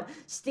straight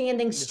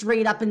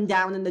up and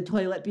down in the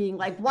toilet, being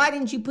like, "Why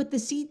didn't you put the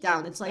seat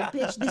down?" It's like,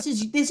 bitch,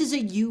 this is a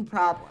you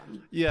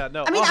problem. Yeah,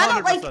 no, I mean, 100%. I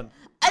don't like.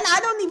 And I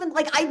don't even,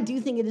 like, I do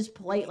think it is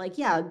polite. Like,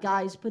 yeah,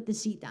 guys, put the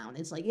seat down.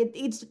 It's like,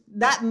 it's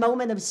that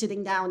moment of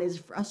sitting down is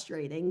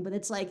frustrating. But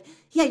it's like,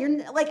 yeah,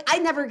 you're, like, I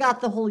never got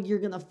the whole you're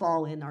going to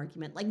fall in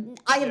argument. Like,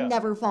 I have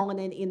never fallen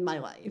in my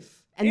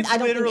life. And I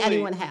don't think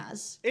anyone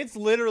has. It's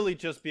literally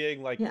just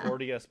being, like,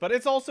 courteous. But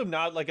it's also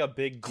not, like, a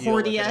big deal.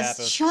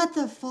 Courteous? Shut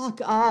the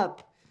fuck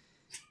up.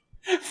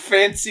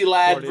 Fancy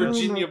lad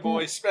Virginia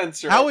boy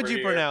Spencer. How would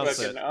you pronounce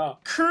it?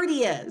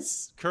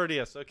 Courteous.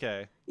 Courteous,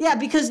 okay. Yeah,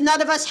 because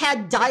none of us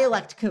had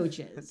dialect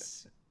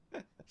coaches.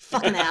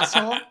 Fucking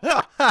asshole.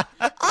 I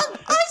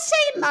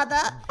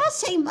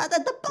say, mother,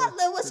 the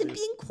butler wasn't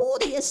being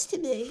courteous to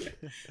me.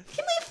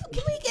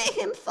 Can we get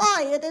him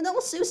fired and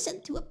also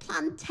sent to a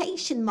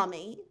plantation,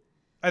 mummy?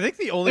 I think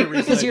the only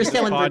reason I do you're this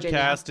still in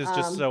podcast Virginia. is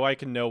just so I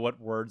can know what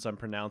words I'm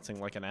pronouncing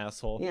like an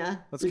asshole. Yeah.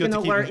 That's good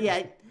to keep.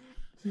 Yeah.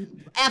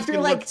 After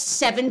like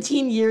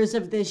 17 years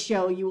of this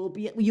show, you will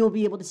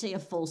be able to say a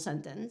full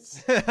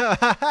sentence.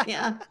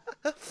 Yeah.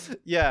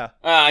 Yeah.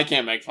 I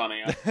can't make fun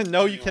of you.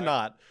 No, you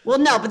cannot. Well,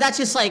 no, but that's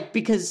just like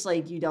because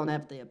like you don't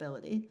have the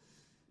ability.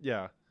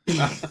 Yeah.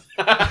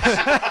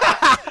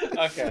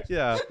 Okay.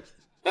 Yeah.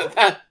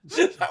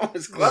 That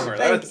was clever.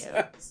 Thank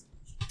you.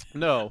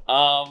 No.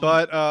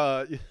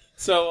 But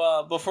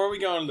So before we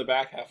go into the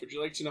back half, would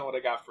you like to know what I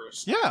got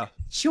first? yeah.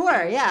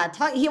 Sure. Yeah.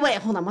 Wait.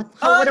 Hold on. What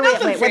are we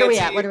at? What are we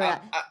at? What are we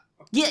at?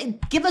 Yeah.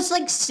 Give us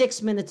like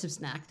 6 minutes of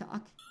snack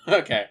talk.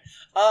 Okay.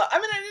 I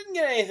mean, I didn't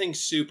get anything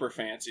super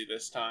fancy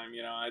this time.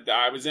 You know,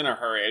 I was in a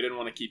hurry. I didn't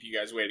want to keep you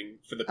guys waiting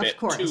for the bit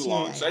too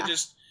long. Yeah. So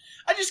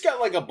I just got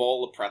like a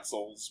bowl of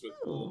pretzels with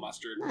a little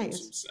mustard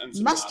nice. and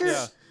some mustard.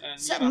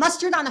 nuts. And,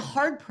 mustard on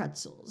hard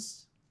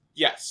pretzels.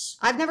 Yes.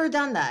 I've never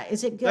done that.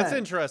 Is it good? That's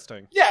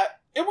interesting. Yeah,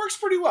 it works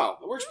pretty well.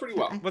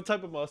 What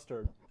type of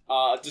mustard?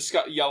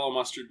 Yellow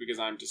mustard because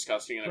I'm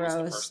disgusting and Gross.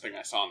 it was the first thing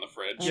I saw in the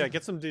fridge. Yeah,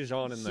 get some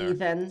Dijon in there.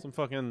 Heathen. Some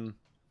fucking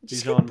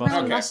Just Dijon get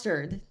brown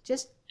mustard.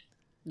 mustard.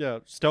 Yeah,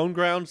 stone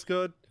ground's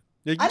good.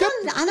 Yeah, I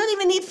don't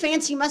even need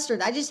fancy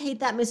mustard. I just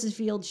hate that Mrs.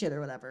 Field shit or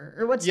whatever.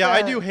 Or what's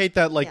I do hate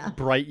that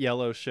bright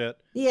yellow shit.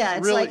 Yeah,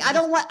 it's really, like I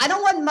don't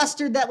want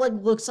mustard that like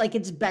looks like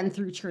it's been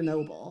through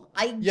Chernobyl.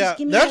 Just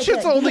give me that like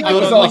shit's a, only I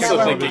good was on like a also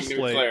garbage thinking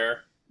plate.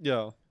 nuclear.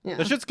 Yeah, Yeah.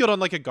 that shit's good on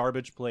like a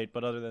garbage plate,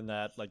 but other than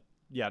that, like,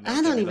 yeah. No,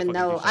 I don't even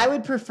know. Dijon. I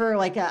would prefer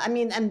like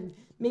and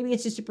maybe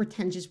it's just a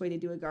pretentious way to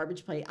do a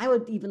garbage plate. I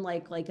would even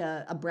like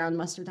a brown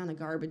mustard on a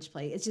garbage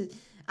plate. It's just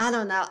I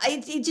don't know.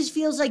 It just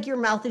feels like your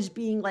mouth is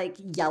being like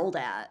yelled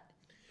at.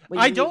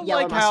 I don't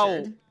like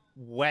mustard. how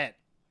wet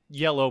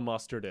yellow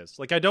mustard is.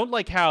 Like, I don't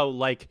like how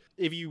like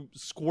if you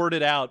squirt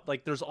it out,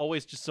 like there's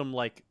always just some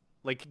like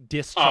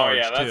discharge. Oh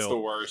yeah, that's too. the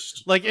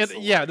worst. Like that's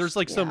there's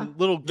like some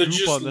little the goop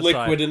just on the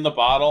liquid side. in the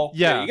bottle.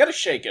 Yeah. You gotta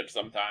shake it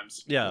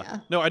sometimes. Yeah.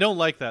 No, I don't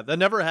like that. That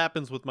never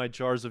happens with my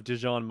jars of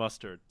Dijon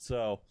mustard.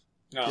 So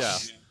No. Yeah.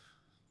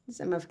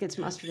 Some gets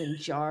mustard in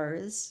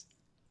jars.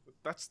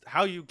 that's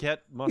how you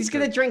get mustard. He's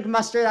gonna drink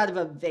mustard out of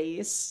a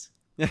vase.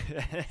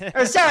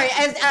 Or sorry,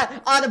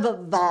 out of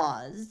a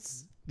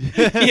vase.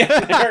 Yeah,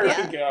 there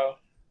we go.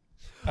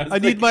 I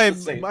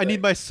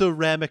need my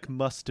ceramic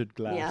mustard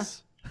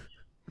glass.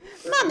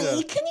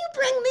 Mummy, can you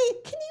bring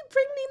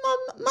me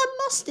my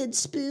mustard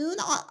spoon?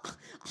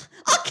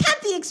 I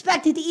can't be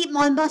expected to eat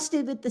my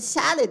mustard with the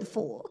salad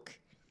fork.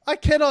 I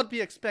cannot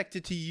be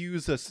expected to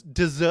use a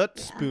dessert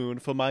spoon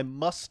for my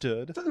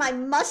mustard. For my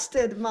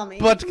mustard, Mummy.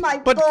 But my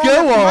go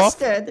bowl of off.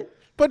 mustard.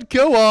 But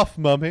go off,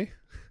 Mummy.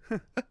 All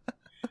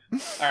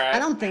right. I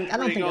don't think a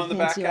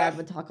fancy lad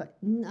would talk like.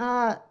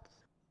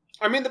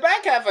 I mean, the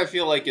back half I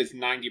feel like is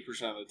 90%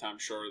 of the time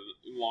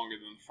longer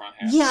than the front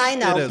half. Yeah, I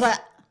know, It is.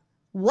 but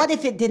what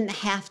if it didn't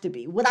have to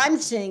be? What I'm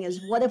saying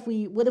is, what if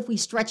we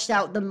stretched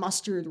out the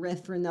mustard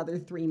riff for another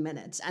 3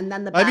 minutes, and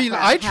then the back half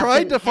I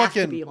tried didn't to have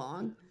fucking be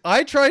long.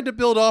 I tried to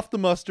build off the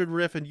mustard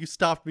riff, and you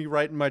stopped me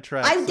right in my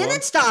tracks. I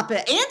didn't stop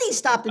it. Andy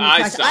stopped in the I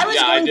tracks. stopped- I was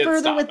yeah, I going did further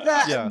stop with it.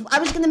 the. Yeah. I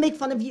was going to make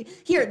fun of you.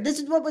 Here, this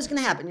is what was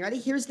going to happen. You ready?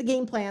 Here's the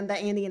game plan that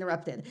Andy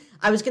interrupted.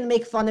 I was going to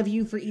make fun of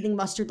you for eating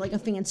mustard like a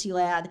fancy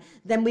lad.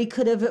 Then we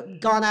could have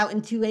gone out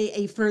into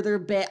a further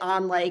bit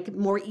on like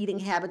more eating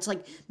habits.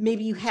 Like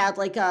maybe you had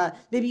like a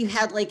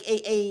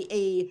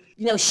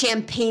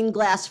champagne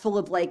glass full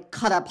of like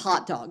cut up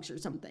hot dogs or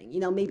something.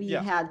 Maybe you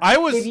Yeah. had. I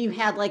was- Maybe you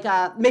had like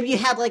a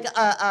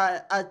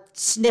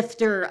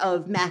snifter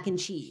of mac and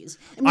cheese.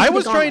 And we I could've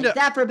was gone trying like to-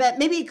 that for a bit.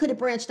 Maybe it could have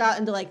branched out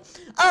into like,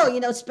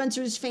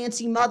 Spencer's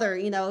fancy mother.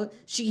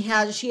 She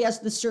has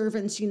the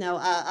servants.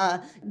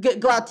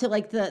 Go out to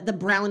like the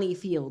brownie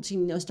fields.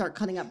 Start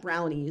cutting up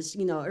brownies.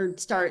 Or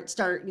start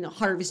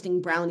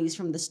harvesting brownies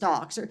from the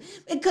stalks. Or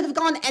it could have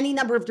gone any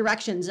number of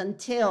directions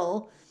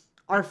until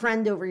our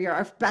friend over here,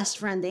 our best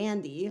friend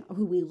Andy,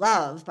 who we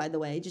love, by the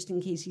way, just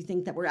in case you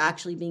think that we're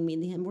actually being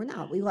mean to him, we're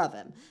not. We love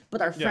him.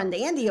 But our friend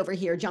Andy over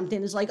here jumped in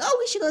and is like,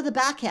 we should go to the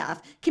back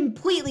half,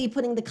 completely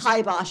putting the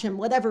kibosh on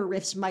whatever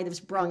riffs might have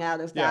sprung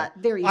out of that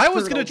very I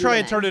was going to try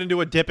and turn it into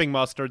a dipping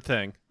mustard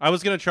thing. I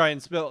was going to try and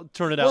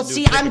turn it out. Well, into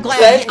see, a dipping I'm mustard.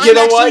 glad. You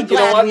know I'm what? actually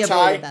You know glad what, we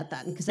Ty? avoided that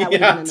then, because that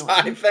would have been Ty,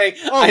 annoying.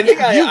 I think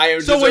I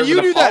So when deserve you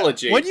an do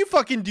apology. that, when you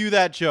fucking do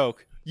that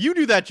joke, you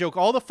do that joke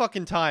all the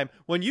fucking time.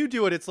 When you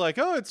do it, it's like,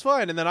 oh, it's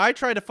fine. And then I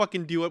try to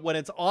fucking do it when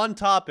it's on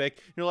topic.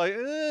 You're like,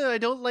 I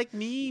don't like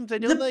memes. I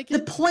don't like The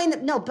it.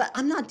 point, no, but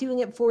I'm not doing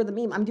it for the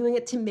meme. I'm doing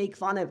it to make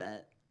fun of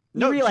it.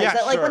 You No, realize yeah,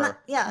 that, like, when sure.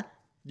 yeah,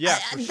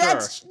 For sure.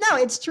 No,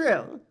 it's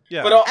true.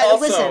 Yeah. But also,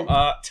 listen.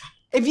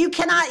 If you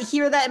cannot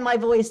hear that in my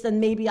voice,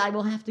 then maybe I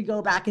will have to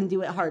go back and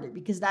do it harder,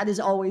 because that is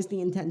always the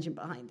intention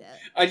behind it.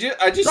 I just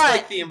But-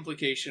 like the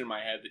implication in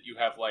my head that you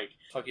have like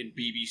fucking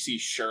BBC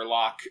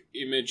Sherlock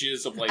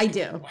images of like I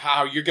do.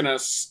 how you're gonna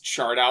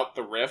chart out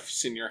the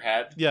riffs in your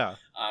head. Yeah.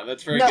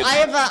 That's very No, good. I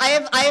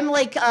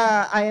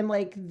am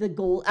like the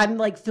gold. I'm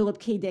like Philip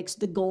K. Dick's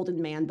The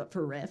Golden Man, but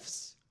for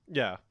riffs.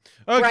 Yeah.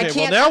 Where Okay. I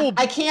can't, well, now we'll.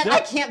 I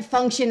can't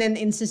function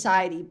in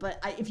society,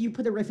 but if you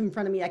put a riff in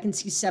front of me, I can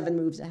see 7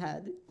 moves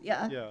ahead.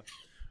 Yeah. Yeah.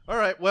 All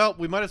right. Well,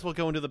 we might as well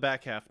go into the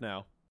back half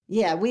now.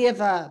 Yeah, we have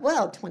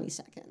 20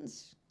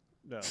 seconds.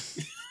 No.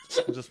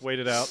 We'll just wait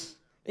it out.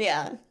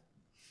 Yeah.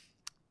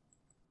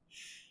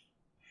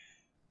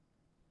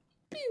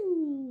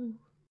 Pew.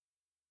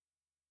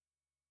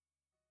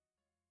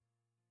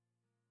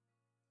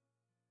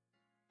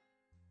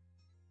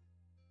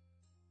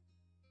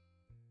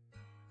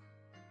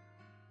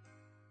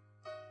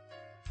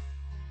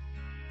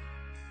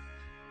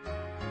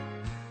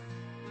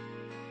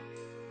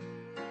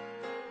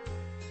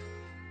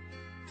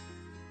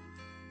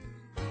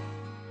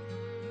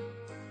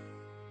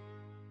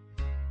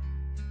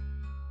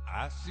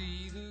 I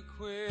see the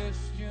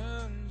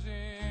questions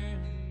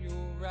in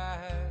your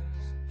eyes.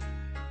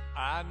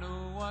 I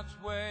know what's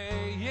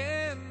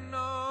weighing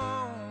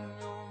on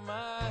your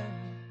mind,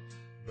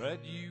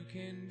 but you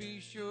can be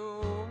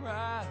sure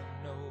I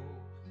know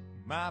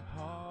my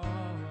part.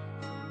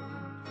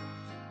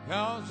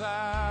 'Cause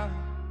I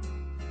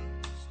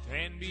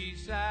stand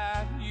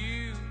beside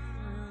you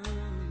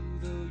through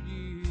the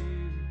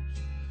years.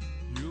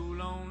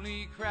 You'll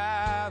only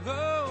cry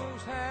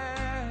those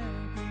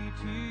happy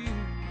tears.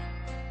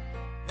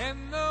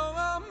 And though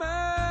I'll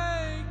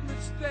make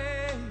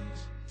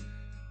mistakes,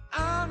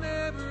 I'll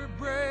never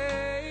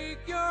break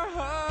your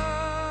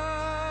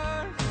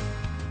heart.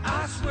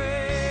 I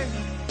swear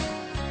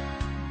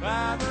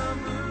by the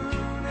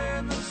moon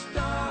and the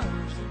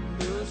stars in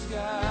the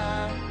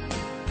sky,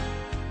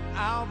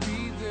 I'll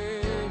be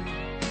there.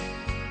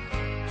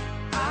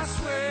 I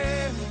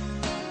swear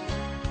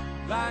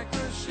like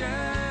a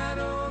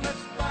shadow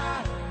that's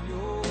by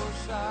your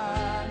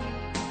side,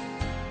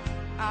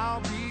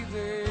 I'll be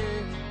there.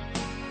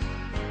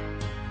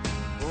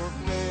 For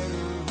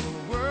better or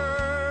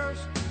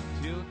worse,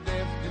 till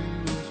death do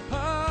us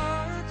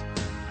part,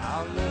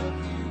 I'll love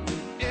you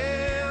with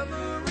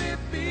every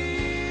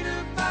beat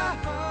of my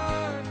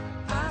heart.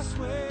 I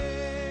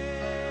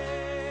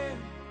swear.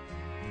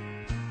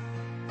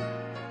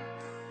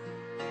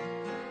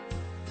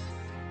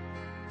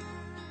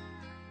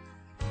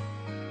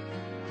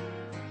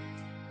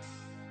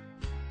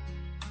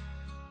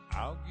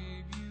 I'll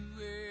give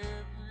you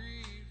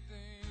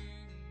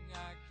everything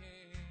I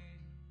can.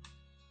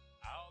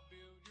 I'll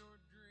build your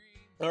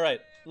dreams. All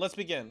right. Let's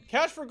begin.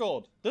 Cash for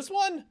Gold. This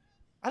one,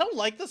 I don't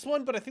like this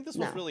one, but I think this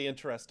one's No. really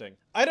interesting.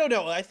 I don't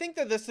know. I think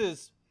that this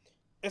is.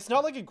 It's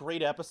not like a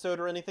great episode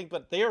or anything,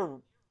 but they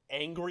are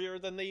angrier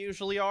than they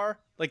usually are.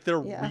 Like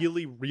they're Yeah.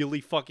 really, really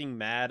fucking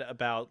mad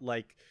about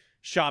like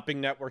shopping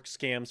network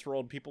scams for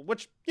old people,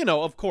 which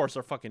of course,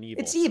 are fucking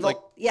evil. It's evil. Like,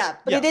 yeah.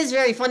 But yeah. it is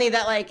very funny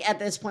that, like, at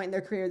this point in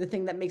their career, the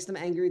thing that makes them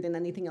angrier than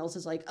anything else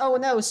is like, oh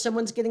no,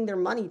 someone's getting their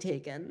money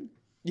taken.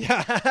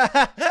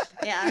 yeah.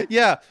 Yeah.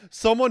 Yeah,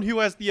 someone who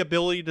has the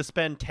ability to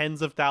spend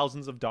tens of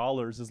thousands of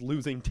dollars is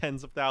losing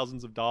tens of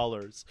thousands of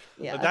dollars.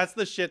 Yeah. That's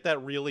the shit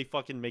that really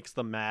fucking makes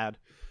them mad.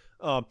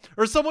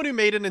 Or someone who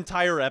made an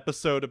entire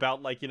episode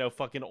about, like,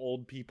 fucking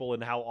old people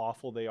and how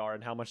awful they are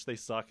and how much they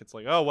suck. It's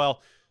like, oh,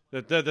 well,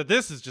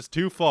 This is just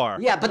too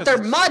far. Yeah, but This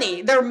they're is-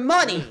 money. They're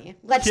money.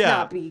 Let's Yeah.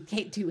 not be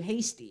too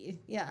hasty.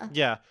 Yeah.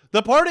 Yeah,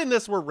 the part in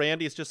this where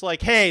Randy's just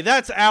like, "Hey,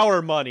 that's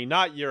our money,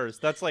 not yours."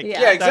 That's like, Yeah.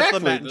 Yeah, that's exactly.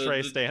 the Matt and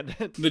Trey stand.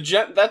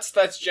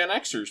 That's Gen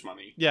Xers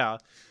money. Yeah.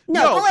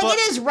 No, but like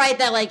it is right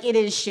that like it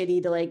is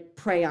shitty to like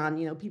prey on,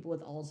 you know, people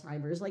with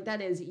Alzheimer's. Like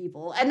that is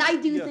evil. And I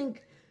do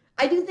think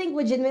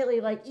legitimately,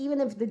 like, even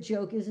if the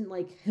joke isn't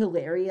like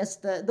hilarious,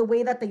 the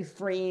way that they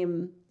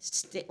frame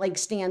like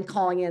Stan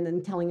calling in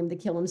and telling him to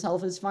kill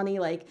himself is funny.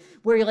 Like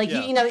where you're like,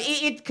 Yeah. you know,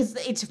 it because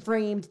it's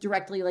framed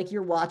directly like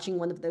you're watching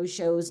one of those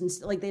shows and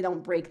like they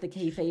don't break the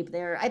kayfabe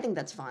there. I think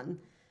that's fun.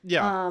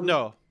 Yeah.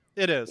 No,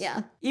 it is.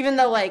 Yeah, even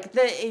though like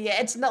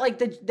it's not like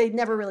they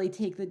never really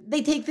take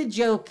the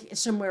joke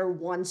somewhere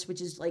once,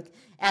 which is like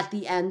at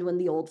the end when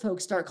the old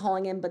folks start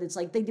calling in, but it's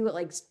like they do it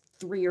like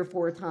 3 or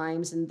 4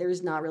 times and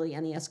there's not really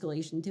any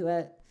escalation to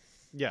it.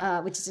 Yeah.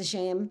 Which is a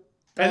shame.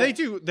 And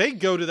they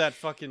go to that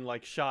fucking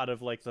like shot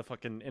of like the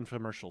fucking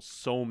infomercial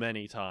so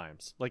many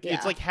times. Like Yeah.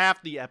 it's like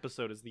half the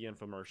episode is the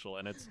infomercial,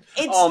 and it's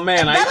Oh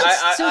man, I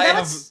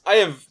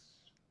have.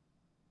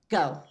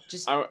 Go.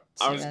 Just I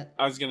say was it.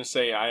 I was gonna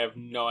say I have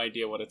no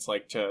idea what it's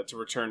like to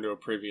return to a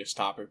previous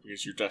topic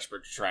because you're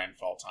desperate to try and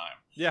fall time.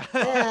 yeah.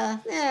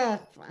 Yeah.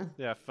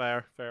 Yeah,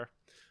 fair.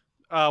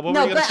 What were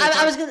No, you gonna but say, I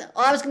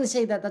Ty? was gonna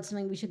say that's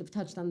something we should have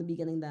touched on in the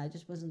beginning that I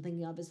just wasn't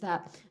thinking of, is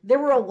that there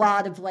were a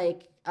lot of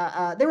like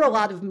there were a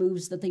lot of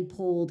moves that they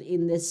pulled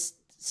in this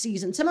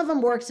season. Some of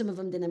them worked, some of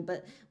them didn't,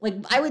 but like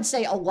I would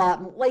say a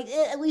lot, like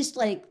at least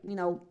like, you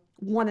know,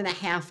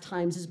 1.5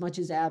 times as much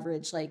as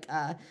average. Like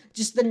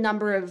just the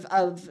number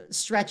of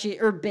stretchy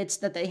or bits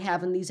that they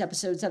have in these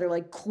episodes that are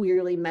like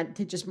clearly meant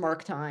to just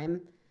mark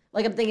time.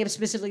 Like I'm thinking of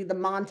specifically the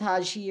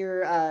montage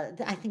here.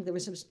 I think there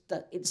was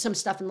some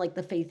stuff in like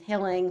the Faith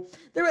Healing.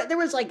 There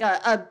was like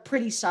a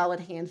pretty solid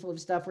handful of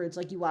stuff where it's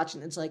like you watch it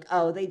and it's like,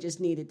 oh, they just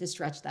needed to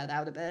stretch that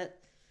out a bit.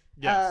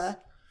 Yes.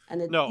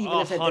 And it, No, even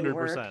if it didn't 100%.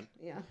 work,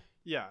 yeah.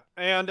 Yeah.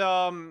 And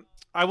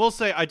I will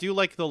say I do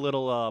like the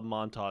little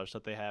montage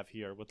that they have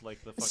here with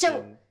like the fucking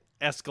So-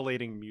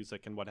 escalating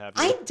music and what have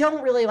you. I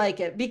don't really like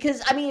it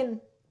because I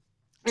mean,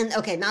 and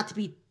okay, not to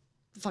be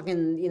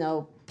fucking, you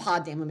know,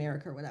 pod damn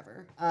America or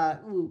whatever.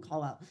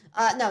 Call out.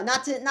 No,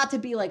 not to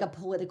be like a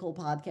political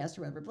podcast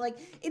or whatever, but like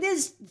it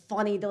is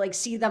funny to like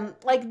see them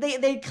like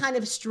they kind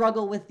of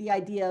struggle with the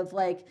idea of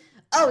like,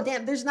 oh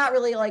damn, there's not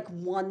really like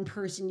one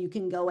person you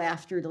can go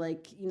after to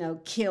like, you know,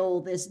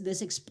 kill this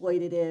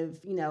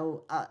exploitative, you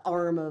know,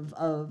 arm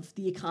of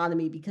the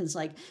economy, because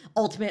like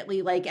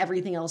ultimately like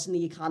everything else in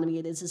the economy,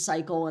 it is a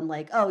cycle, and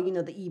like, oh, you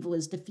know, the evil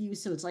is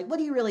diffuse, so it's like, what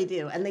do you really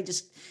do? And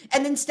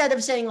instead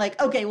of saying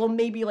like, okay, well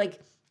maybe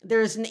like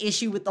there's an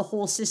issue with the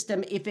whole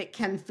system if it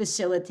can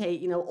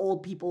facilitate, you know,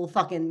 old people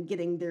fucking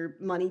getting their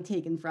money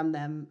taken from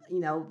them, you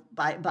know,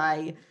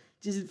 by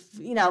just,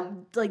 you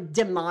know, like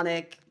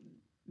demonic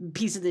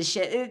piece of this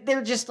shit.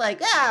 They're just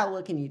like,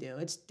 what can you do?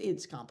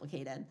 It's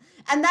complicated.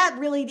 And that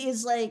really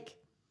is like,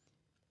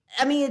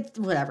 I mean,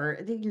 whatever.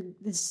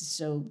 This is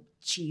so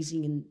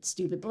cheesy and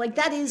stupid, but like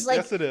that is like,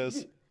 yes, it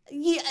is.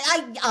 yeah,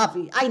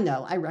 I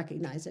know, I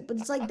recognize it, but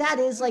it's like that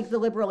is like the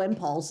liberal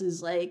impulse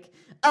is like,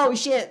 oh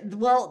shit,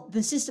 well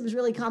the system is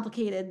really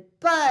complicated,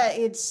 but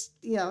it's,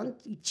 you know,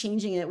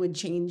 changing it would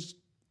change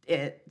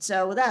it,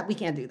 so that we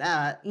can't do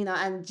that, you know,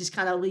 and just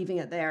kind of leaving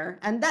it there.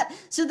 And that,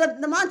 so the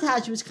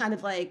montage was kind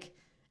of like,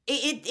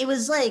 it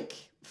was like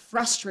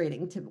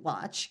frustrating to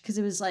watch, because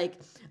it was like,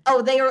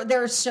 oh,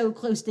 they're so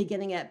close to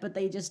getting it, but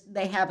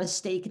they have a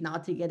stake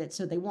not to get it,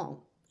 so they won't.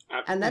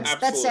 And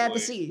that's sad to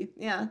see.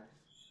 Yeah.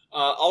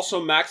 Also,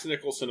 Max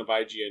Nicholson of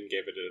IGN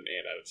gave it an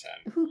 8 out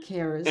of 10. Who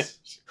cares?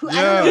 I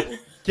Yeah, don't know.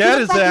 get Who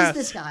his the fuck ass. is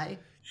this guy?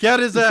 Get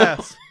his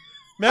ass.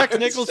 Max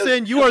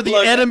Nicholson, you are the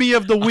Look, enemy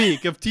of the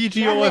week of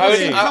TGOFA.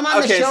 Nicholson, come on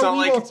the okay, show, so, we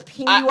like, will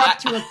pin you up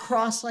to a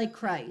cross like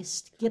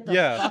Christ. Get the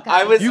Yeah. fuck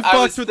I out. was- You I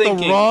fucked with the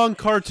thinking- wrong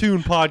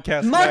cartoon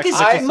podcast. Marcus Max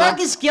Nicholson.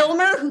 Marcus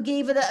Gilmer, who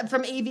gave it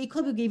from AV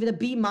Club, who gave it a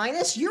B-.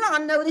 You're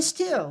on notice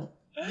too.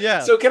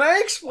 Yeah. So can I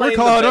explain We're the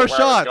calling bit our where I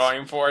shots. was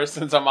going for,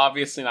 since I'm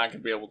obviously not going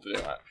to be able to do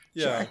it?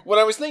 yeah. What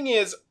I was thinking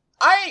is,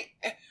 I,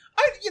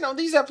 you know,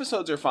 these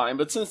episodes are fine,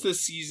 but since this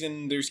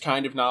season there's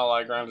kind of not a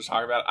lot of ground to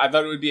talk about, I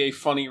thought it would be a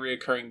funny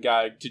reoccurring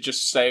gag to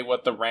just say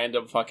what the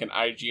random fucking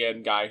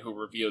IGN guy who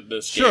reviewed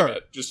this Sure. gave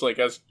it. Just like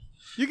as...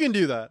 You can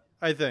do that,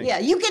 I think. Yeah,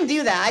 you can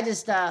do that. I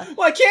just,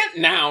 Well, I can't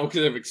now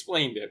because I've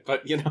explained it,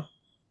 but, you know.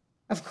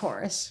 of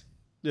course.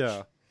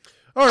 Yeah.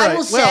 All right. I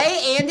will well,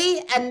 say,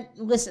 Andy, and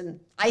listen,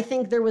 I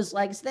think there was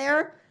legs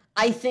there.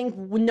 I think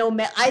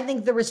I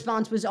think the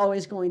response was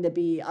always going to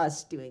be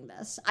us doing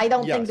this. I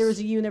don't think Yes. there was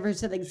a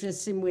universe that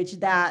exists in which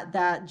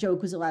that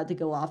joke was allowed to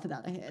go off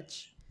without a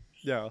hitch.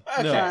 yeah.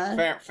 Okay,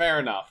 No. fair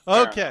enough.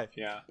 Okay.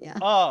 Yeah.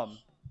 Yeah.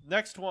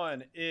 Next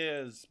one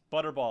is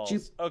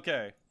Butterballs.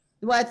 Okay.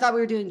 Well, I thought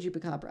we were doing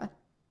Chupacabra.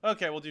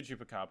 Okay, we'll do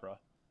Chupacabra.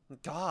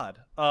 God.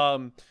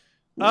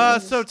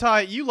 Nice. So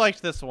Ty, you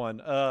liked this one.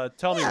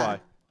 Tell me Yeah. why.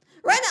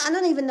 Right now, I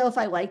don't even know if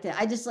I liked it.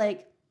 I just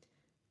like,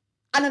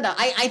 I don't know.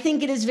 I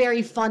think it is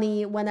very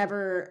funny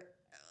whenever,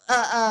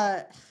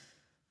 I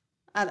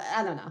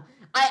don't know.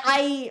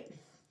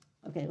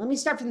 Okay, let me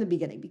start from the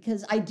beginning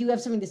because I do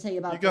have something to say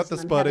about You got this.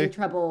 this, I'm buddy. having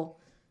trouble.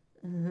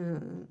 Okay.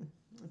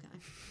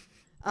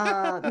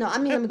 No, I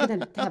mean, I'm going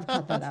to have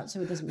cut that out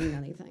so it doesn't mean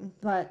anything.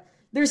 But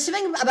there's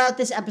something about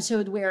this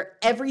episode where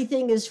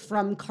everything is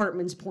from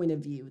Cartman's point of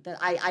view that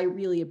I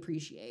really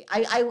appreciate.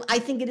 I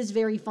think it is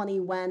very funny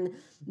when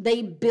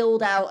they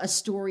build out a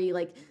story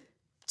like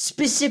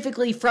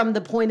specifically from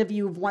the point of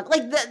view of one.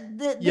 Like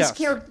this Yes.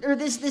 character or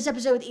this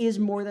episode is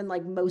more than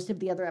like most of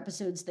the other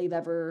episodes they've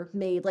ever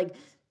made. Like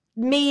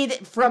made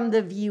from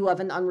the view of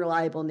an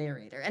unreliable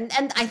narrator, and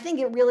I think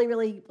it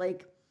really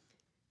like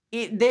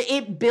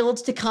it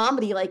builds to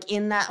comedy, like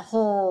in that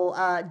whole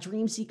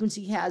dream sequence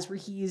he has where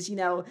he's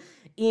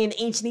in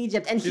ancient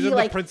Egypt and He's he in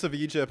like the Prince of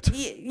Egypt.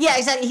 yeah,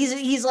 exactly.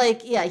 He's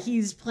like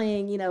he's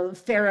playing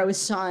Pharaoh's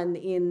son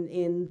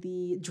in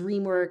the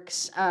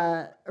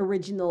DreamWorks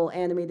original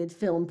animated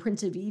film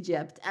Prince of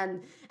Egypt,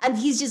 and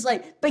he's just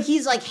like, but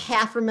he's like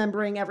half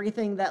remembering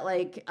everything that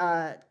like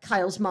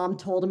Kyle's mom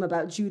told him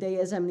about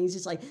Judaism, and he's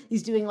just like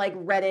he's doing like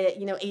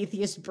Reddit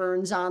atheist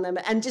burns on them,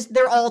 and just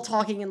they're all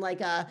talking in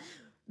like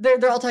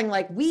they're all talking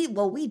like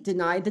we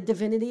deny the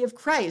divinity of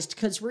Christ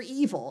because we're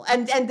evil,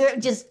 and they're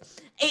just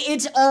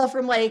it's all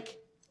from like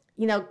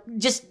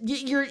just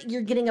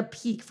you're getting a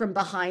peek from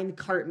behind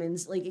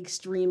Cartman's like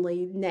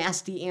extremely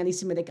nasty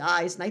anti-Semitic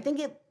eyes, and I think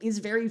it is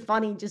very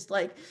funny just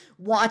like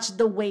watch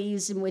the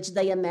ways in which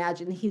they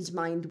imagine his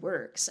mind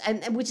works,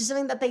 and which is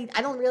something that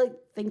I don't really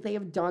think they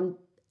have done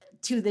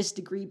to this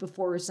degree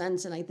before or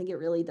since, and I think it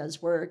really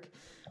does work.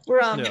 Where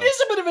It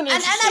is a bit of an and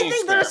interesting I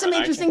think there are some experiment.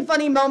 interesting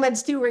funny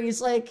moments too where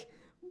he's like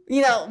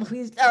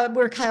he's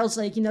where Kyle's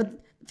like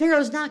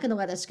Pharaoh's not going to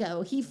let us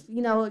go. He,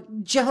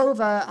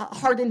 Jehovah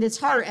hardened his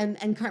heart,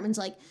 and Cartman's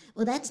like,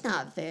 well, that's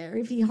not fair.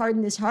 If he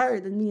hardened his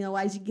heart, then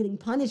why is he getting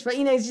punished? But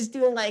he's just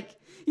doing like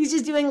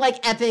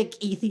epic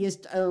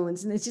atheist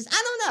owns, and it's just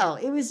I don't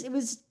know. It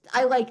was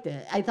I liked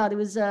it. I thought it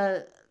was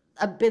a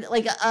bit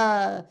like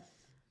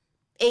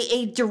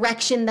a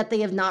direction that they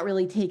have not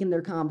really taken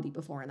their comedy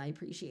before, and I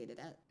appreciated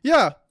it.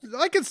 Yeah,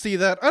 I could see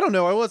that. I don't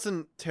know. I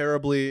wasn't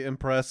terribly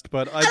impressed,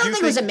 but I don't do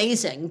think it was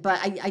amazing, but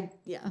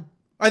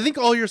I think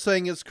all you're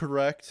saying is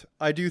correct.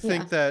 I do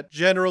think Yeah. that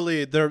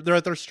generally they're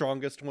at their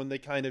strongest when they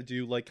kind of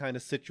do like kind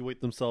of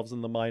situate themselves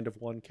in the mind of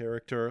one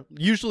character.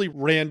 Usually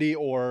Randy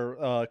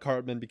or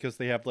Cartman, because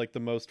they have like the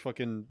most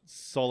fucking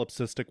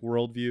solipsistic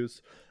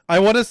worldviews. I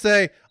want to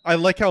say I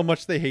like how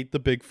much they hate the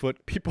Bigfoot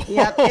people.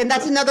 Yep, and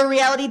that's another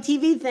reality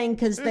TV thing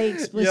because they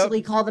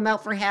explicitly call them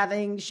out for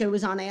having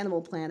shows on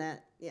Animal Planet.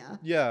 Yeah.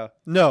 Yeah.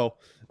 No,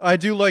 I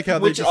do like how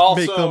Which they just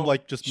make also- them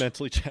like just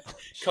mentally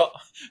challenged.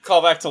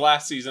 Call back to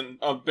last season.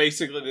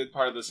 Basically, they're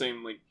part of the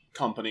same like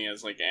company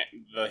as like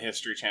the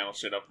History Channel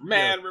shit up.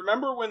 Man,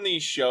 remember when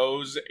these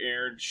channels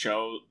aired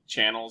shows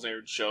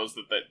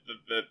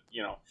that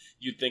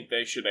you'd think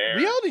they should air?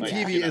 Reality Like,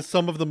 TV is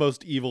some of the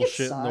most evil It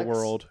shit in the sucks.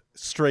 world.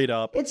 Straight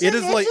up. It's It just,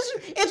 is it's like just,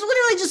 it's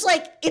literally just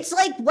like it's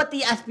like what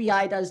the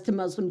FBI does to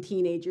Muslim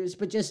teenagers,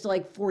 but just to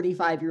like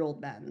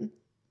 45-year-old men.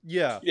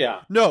 yeah.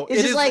 Yeah. No, It's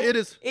it just is like it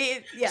is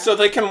yeah. So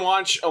they can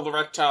watch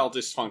erectile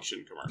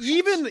dysfunction commercials.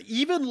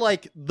 even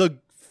like the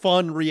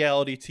fun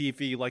reality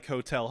TV like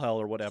Hotel Hell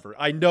or whatever.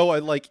 I know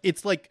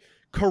it's like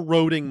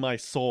corroding my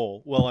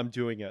soul while I'm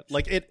doing it.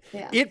 Like it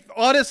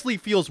honestly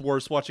feels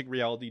worse watching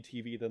reality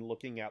TV than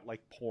looking at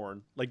like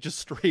porn. Like just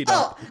straight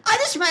up. I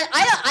just meant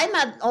I'm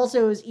not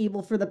also as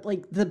evil for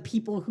the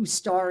people who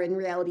star in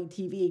reality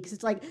TV because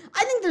it's like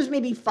I think there's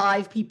maybe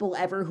 5 people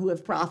ever who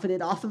have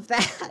profited off of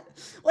that.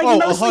 Like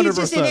mostly it's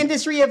just an 100%.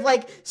 industry of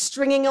like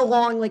stringing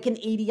along like an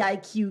 80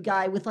 IQ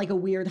guy with like a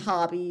weird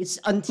hobbies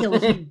until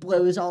he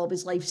blows all of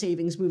his life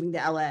savings moving to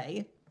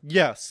LA.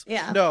 Yes.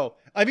 Yeah. No.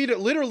 I mean, it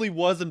literally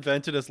was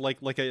invented as like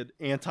an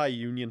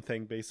anti-union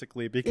thing,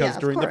 basically, because Yeah,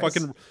 during the of course.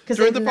 fucking 'Cause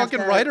during they the didn't have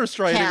fucking to writer's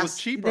strike, it was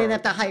cast- cheaper. They didn't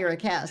have to hire a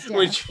cast, yeah,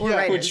 Which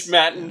writers.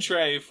 Matt and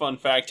Trey, fun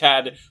fact,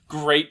 had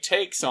great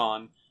takes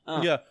on.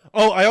 Yeah.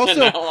 Oh, I And also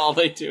now all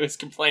they do is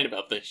complain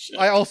about this shit.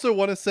 I also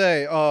want to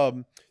say,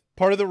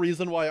 part of the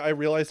reason why I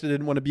realized I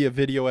didn't want to be a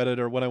video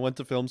editor when I went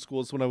to film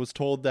school is when I was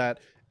told that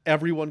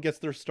everyone gets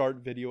their start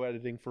video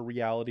editing for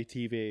reality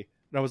TV,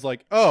 and I was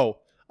like, oh,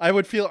 I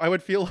would feel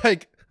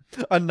like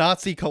a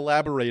Nazi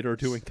collaborator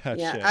doing that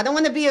Yeah, shit. I don't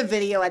want to be a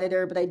video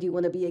editor, but I do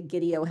want to be a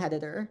Gideo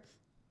editor.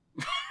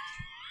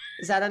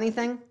 Is that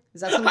anything? Is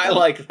that something? I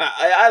like that.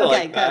 I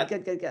like that.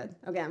 Good.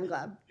 Okay, I'm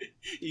glad.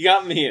 You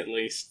got me at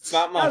least. It's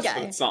not much, Okay.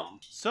 but it's something.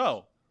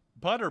 So,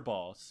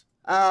 Butterballs.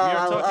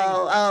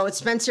 It's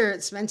Spencer.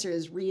 Spencer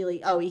is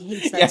really. Oh, he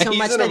hates that Yeah, so he's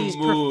much in that a he's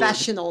mood.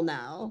 professional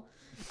now.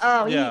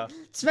 Oh, Yeah.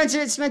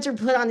 Spencer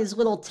put on his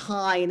little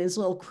tie and his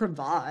little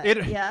cravat.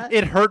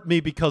 It hurt me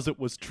because it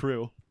was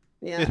true.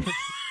 Yeah.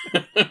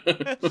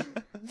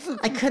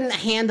 I couldn't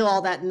handle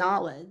all that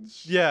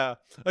knowledge. Yeah,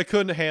 I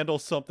couldn't handle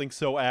something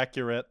so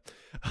accurate.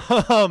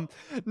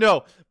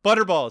 No,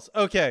 Butterballs.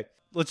 Okay,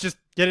 let's just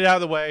get it out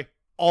of the way.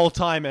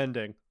 All-time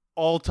ending.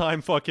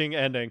 All-time fucking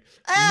ending.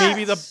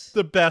 Maybe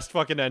the best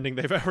fucking ending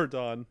they've ever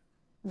done.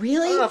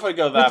 Really? I don't know if I'd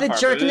go that With the far,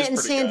 but jerking it it in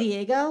is pretty San good.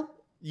 Diego?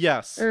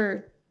 Yes.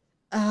 Or,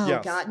 oh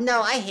Yes. god,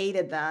 no, I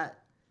hated that.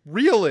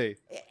 Really?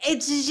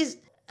 It's just,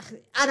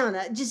 I don't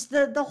know, just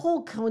the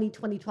whole Coney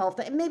 2012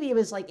 thing. Maybe it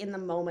was like in the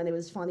moment it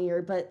was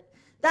funnier, but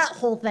that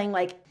whole thing,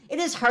 like, it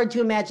is hard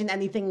to imagine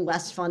anything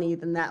less funny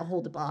than that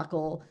whole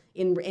debacle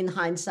in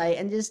hindsight.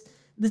 And just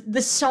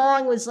the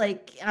song was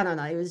like, I don't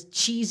know, it was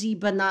cheesy,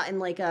 but not in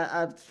like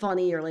a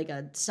funny or like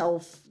a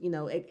self,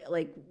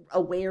 like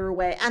aware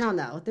way. I don't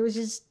know. There was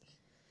just,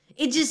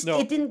 it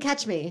didn't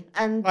catch me.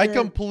 And I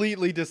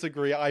completely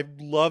disagree. I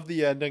love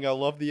the ending. I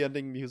love the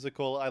ending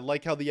musical. I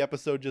like how the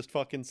episode just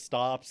fucking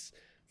stops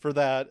for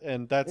that,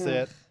 and that's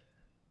it.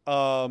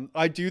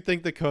 I do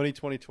think the Coney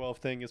 2012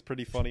 thing is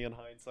pretty funny in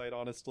hindsight,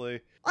 honestly.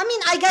 I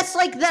mean, I guess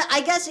like that.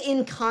 I guess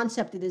in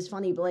concept it is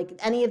funny, but like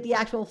any of the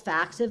actual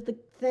facts of the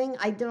thing,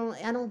 I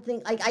don't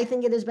think. Like, I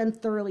think it has been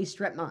thoroughly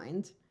strip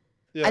mined.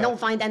 Yeah. I don't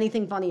find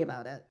anything funny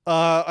about it.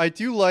 I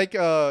do like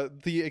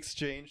the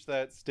exchange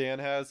that Stan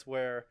has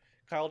where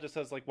Kyle just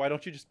says, like, why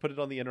don't you just put it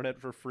on the internet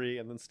for free?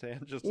 And then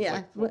Stan just is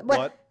Yeah. like,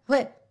 What?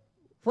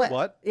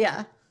 What?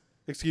 Yeah.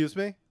 Excuse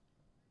me?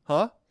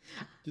 Huh?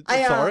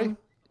 I Sorry?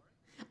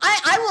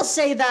 I will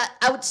say that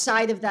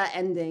outside of that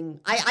ending,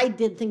 I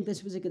did think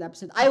this was a good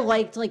episode. I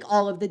liked like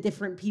all of the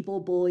different people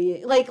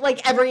bullying, like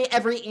every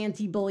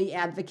anti-bully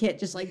advocate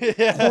just like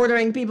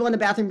ordering people in the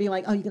bathroom being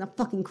like, "Oh, you're gonna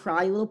fucking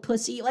cry, you little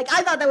pussy." Like,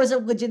 I thought that was a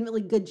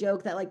legitimately good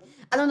joke that, like,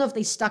 I don't know if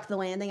they stuck the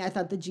landing. I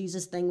thought the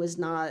Jesus thing was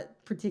not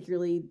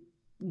particularly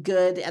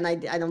good, and I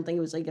don't think it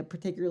was like a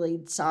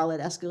particularly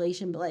solid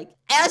escalation, but like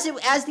as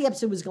the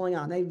episode was going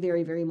on, I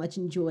very, very much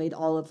enjoyed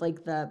all of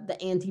like the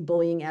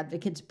anti-bullying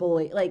advocates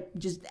like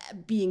just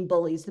being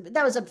bullies.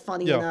 That was a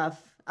funny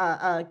enough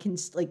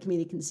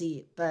comedic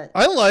conceit. But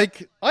I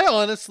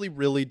honestly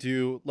really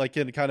do, like,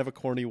 in kind of a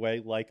corny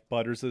way, like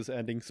Butters'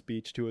 ending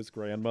speech to his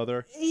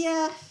grandmother.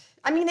 Yeah,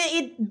 I mean,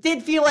 it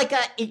did feel like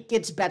it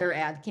gets better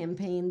ad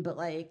campaign, but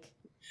like.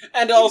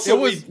 And also,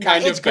 we've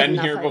kind it's of good been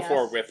enough, here I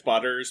before guess. with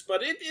Butters,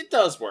 but it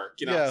does work.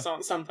 Yeah.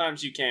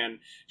 Sometimes you can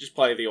just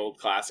play the old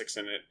classics,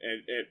 and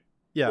it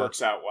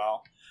works out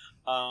well.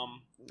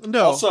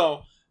 No.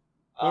 Also,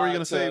 what were you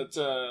going to say?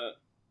 To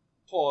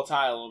pull a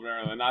tie a little bit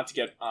earlier, not to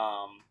get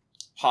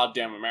Pod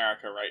Damn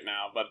America right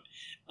now, but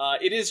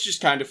it is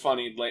just kind of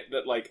funny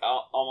that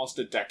almost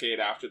a decade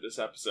after this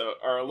episode,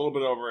 or a little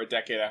bit over a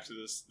decade after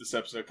this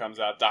episode comes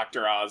out,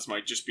 Dr. Oz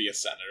might just be a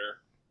senator.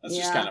 That's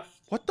just kind of...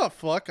 What the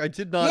fuck? I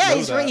did not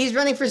know that. He's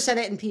running for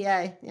Senate in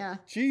PA. Yeah.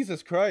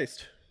 Jesus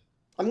Christ.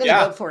 I'm going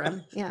to vote for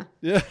him. Yeah.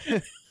 Yeah.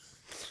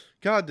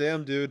 God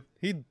damn, dude.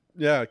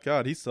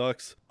 God, he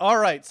sucks. All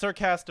right,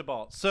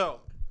 Sarcastiball. So,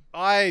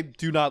 I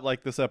do not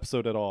like this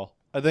episode at all.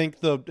 I think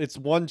it's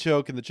one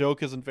joke, and the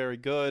joke isn't very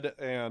good,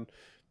 and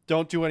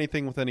don't do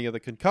anything with any of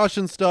the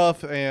concussion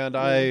stuff, and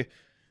I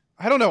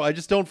don't know, I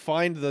just don't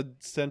find the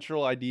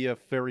central idea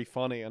very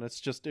funny, and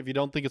it's just, if you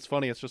don't think it's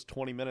funny, it's just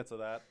 20 minutes of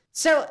that.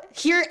 So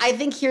I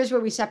think here's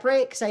where we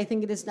separate, because I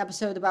think it is an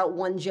episode about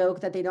one joke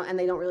that they don't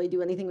really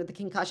do anything with the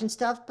concussion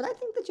stuff, but I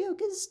think the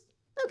joke is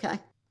okay.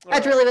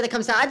 That's really what it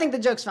comes down. I think the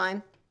joke's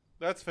fine.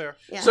 That's fair.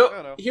 Yeah.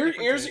 So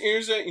here's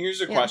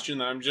a question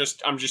that I'm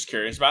just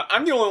curious about.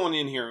 I'm the only one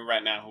in here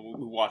right now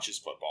who watches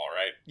football,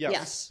 right?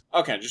 Yes.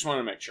 Okay, just want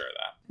to make sure of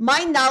that.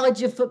 My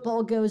knowledge of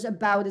football goes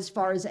about as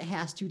far as it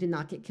has to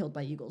not get killed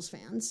by Eagles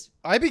fans.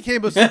 I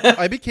became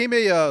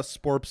a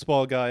sports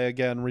ball guy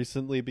again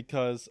recently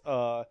because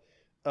a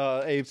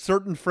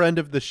certain friend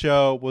of the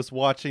show was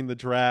watching the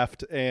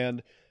draft,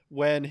 and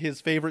when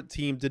his favorite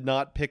team did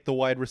not pick the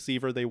wide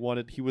receiver they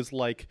wanted, he was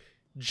like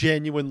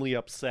genuinely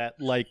upset,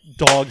 like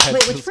dog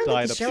had just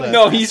died upset.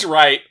 No, he's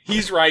right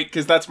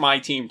because that's my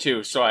team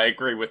too, so I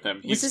agree with him.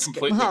 He's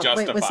completely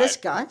justified. Wait, was this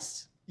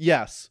Gus?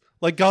 Yes,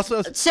 like Gus he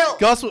was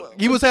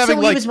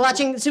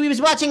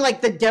watching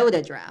like the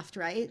Dota draft,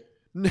 right?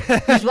 He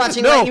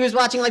was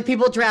watching like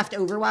people draft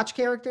Overwatch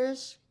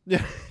characters.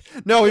 Yeah.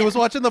 No, he was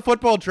watching the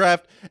football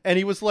draft, and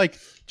he was like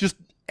just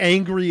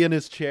angry in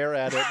his chair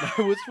at it. And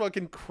I was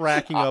fucking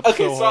cracking up.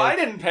 So I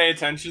didn't pay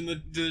attention to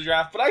the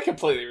draft, but I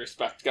completely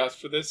respect Gus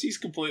for this. He's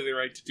completely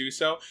right to do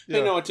so.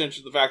 Pay no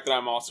attention to the fact that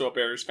I'm also a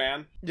Bears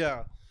fan.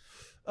 Yeah.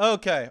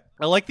 Okay.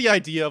 I like the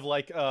idea of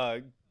like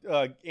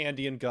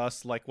Andy and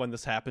Gus, like when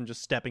this happened,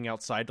 just stepping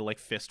outside to like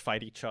fist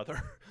fight each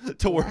other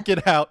to work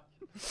it out.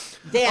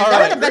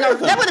 Damn,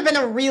 that would have been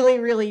a really,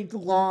 really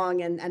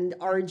long and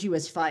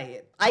arduous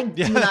fight. I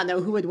do not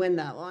know who would win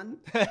that one.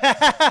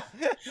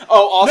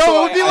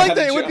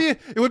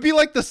 It would be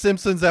like the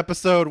Simpsons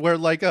episode where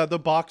like the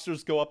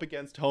boxers go up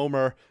against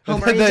Homer. He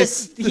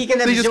can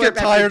absorb get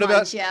tired of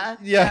it.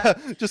 Yeah,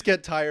 just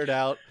get tired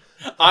out.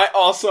 I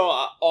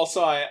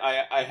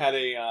had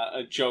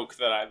a joke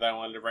that I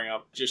wanted to bring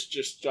up.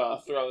 Just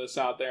throw this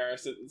out there.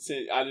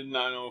 I did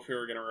not know if we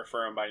were going to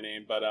refer him by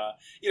name, but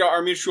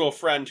our mutual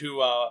friend who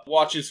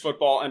watches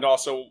football and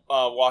also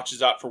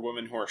watches out for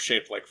women who are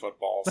shaped like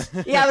footballs.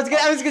 Yeah,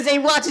 I was gonna say he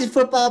watches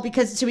football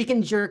so he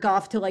can jerk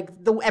off to like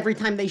every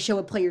time they show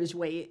a player's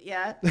weight.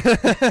 Yeah.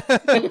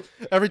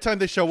 Every time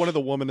they show one of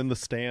the women in the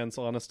stands,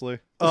 honestly.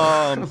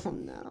 Oh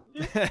no.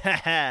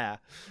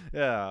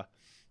 Yeah.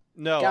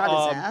 No, got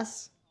his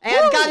ass.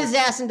 And got his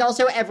ass, and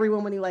also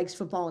everyone when he likes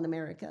football in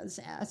America's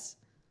ass.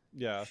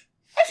 Yeah.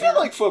 I feel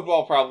like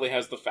football probably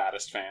has the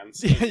fattest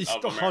fans. Yeah,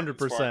 of American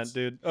 100%, sports.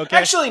 dude. Okay.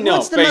 Actually, no. Well,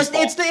 it's the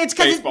baseball. most. It's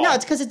because Baseball. no.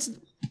 It's because it's.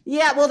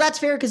 Yeah, well, that's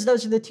fair because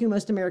those are the two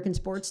most American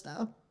sports,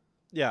 though.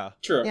 Yeah.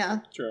 True. Yeah.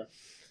 True.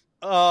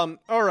 All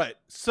right.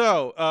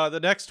 So, the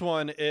next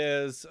one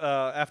is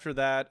after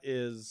that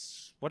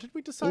is what did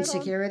we decide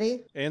Insecurity.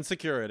 on?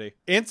 Insecurity.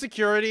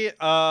 Insecurity.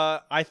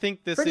 I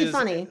think this Pretty is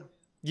funny.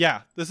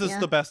 Yeah, this is Yeah.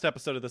 the best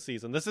episode of the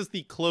season. This is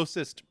the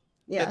closest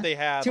Yeah. that they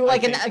have To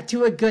like I think.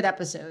 to a good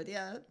episode.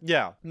 Yeah.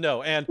 Yeah.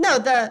 No, and No,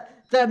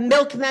 the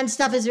milkmen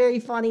stuff is very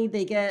funny.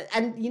 They get,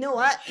 and you know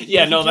what?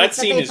 Yeah, no, that That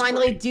scene they is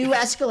finally great. do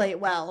escalate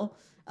well.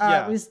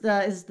 Yeah. Is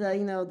the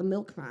the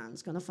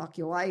milkman's gonna fuck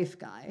your wife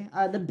guy.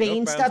 The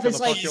Bane Milkman's stuff is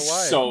gonna like fuck your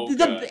wife. So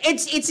good.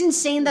 it's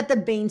insane that the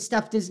Bane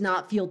stuff does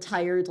not feel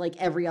tired like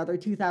every other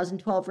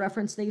 2012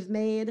 reference they've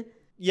made.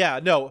 yeah,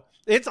 no.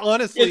 It's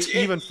honestly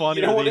even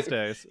funnier you know what these it-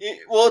 days.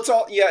 Well, it's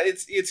all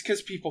it's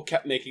because people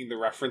kept making the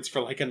reference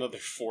for like another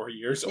 4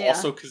 years. Yeah.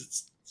 Also, because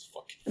it's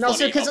fucking And funny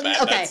also 'cause- how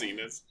bad okay. that scene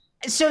is.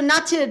 So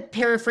not to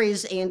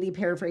paraphrase Andy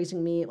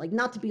paraphrasing me, like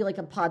not to be like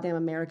a Pod Damn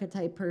America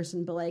type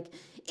person, but like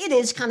it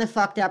is kind of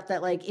fucked up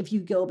that like if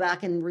you go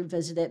back and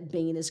revisit it,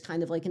 Bane is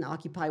kind of like an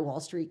Occupy Wall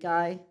Street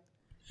guy.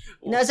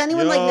 Now, has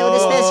anyone like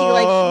noticed this? He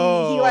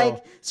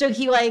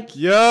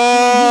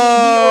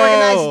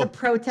organized the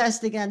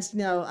protest against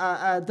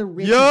the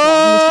rich. He's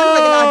kind of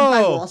like an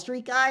Occupy Wall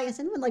Street guy. Has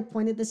anyone like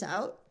pointed this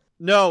out?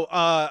 No,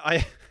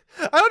 I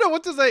don't know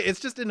what to say. It's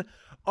just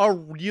a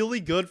really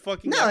good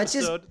fucking No, it's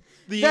episode.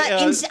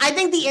 just I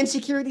think the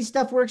insecurity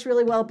stuff works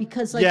really well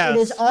because like Yes. it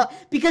is all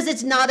because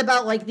it's not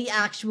about like the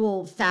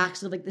actual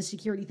facts of like the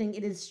security thing.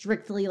 It is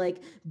strictly like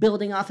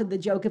building off of the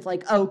joke of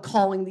like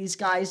calling these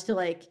guys to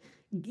like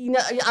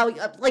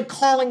like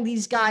calling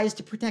these guys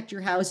to protect your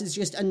house is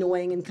just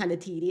annoying and kind of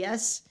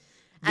tedious.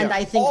 And Yeah.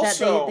 I think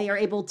Also- that they are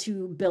able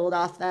to build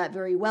off that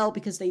very well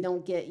because they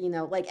don't get,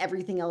 like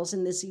everything else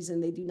in this season,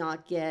 they do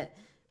not get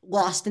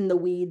lost in the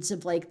weeds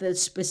of like the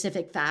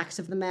specific facts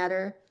of the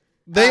matter.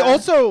 They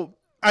also,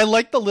 I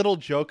like the little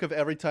joke of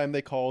every time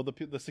they call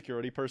the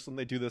security person,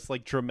 they do this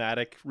like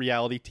dramatic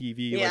reality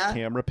TV Yeah. like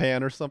camera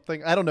pan or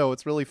something. I don't know.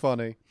 It's really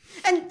funny.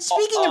 And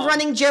speaking of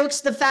running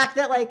jokes, the fact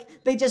that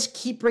like they just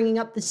keep bringing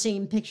up the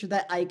same picture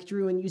that Ike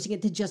drew and using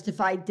it to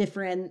justify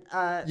different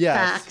Yes.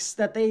 facts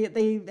that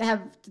they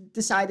have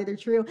decided are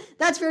true,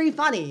 that's very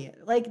funny.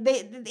 Like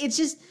it's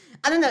just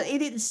I don't know.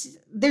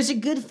 There's a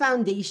good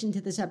foundation to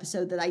this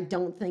episode that I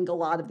don't think a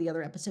lot of the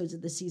other episodes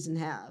of the season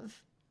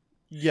have.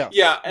 Yeah.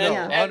 Yeah, No,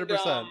 and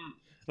 100%.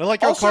 I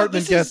like how also,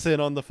 Cartman this gets is- in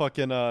on the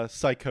fucking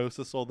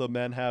psychosis all the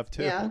men have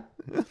too. Yeah.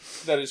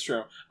 That is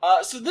true.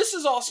 So this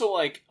is also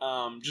like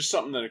just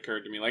something that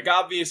occurred to me. Like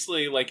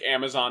obviously, like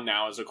Amazon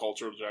now is a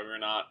cultural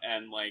juggernaut,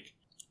 and like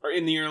or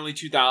in the early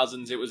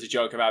 2000s, it was a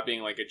joke about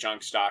being like a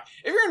junk stock.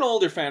 If you're an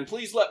older fan,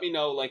 please let me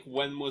know like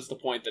when was the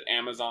point that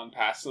Amazon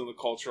passed through the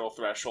cultural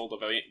threshold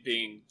of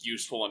being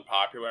useful and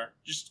popular.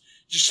 Just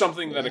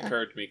something that Yeah.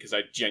 occurred to me because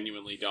I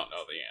genuinely don't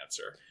know the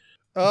answer.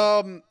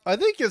 I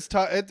think it's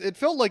time. It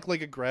felt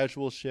like a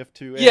gradual shift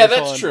to Yeah,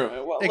 Amazon that's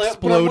true. Well, but I'm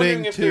exploding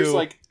wondering if there's to-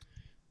 like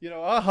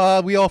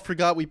we all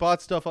forgot we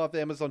bought stuff off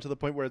Amazon to the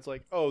point where it's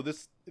like, oh,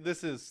 this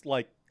is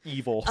like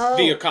evil. Oh,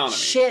 The economy.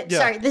 Shit. Yeah.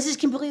 Sorry, this is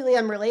completely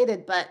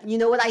unrelated, but you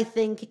know what I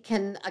think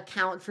can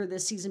account for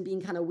this season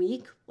being kind of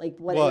weak, like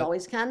what What? it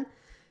always can.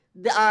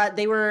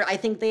 I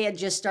think they had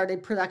just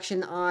started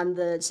production on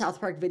the South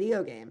Park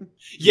video game.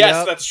 yes,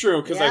 Yep. that's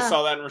true because I Yeah.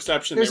 saw that in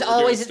reception. There's they were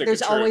doing always Stick of there's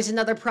Truth. always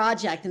another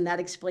project, and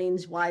that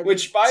explains why.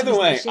 Which, by the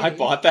way, I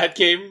bought that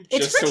game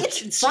It's just so we pretty,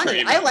 can it's funny.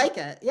 stream I it. like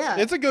it. Yeah.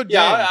 It's a good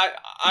Yeah, game.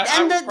 I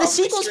and will the probably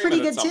sequel's stream pretty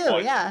it at good some too.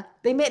 point. Yeah,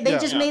 they Yeah.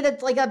 just made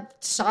it like a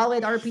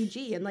solid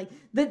RPG, and like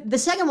the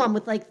second one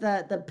with like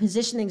the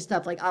positioning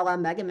stuff, like a la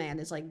Mega Man,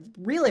 is like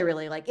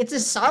really like it's a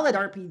solid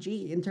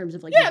RPG in terms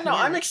of like. Yeah, no,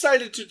 I'm mechanics.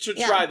 excited to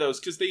Yeah. try those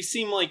because they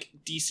seem like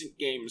decent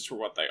games for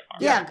what they are.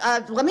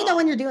 Yeah, let me know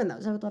when you're doing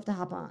those. I would love to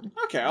hop on.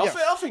 Okay, Yeah.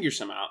 I'll figure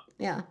some out.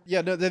 Yeah,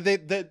 Yeah, no, they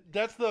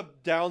that's the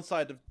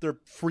downside of their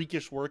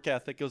freakish work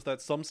ethic is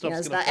that some stuff's yeah.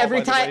 Is gonna that fall every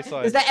by the time?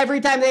 wayside. Is that every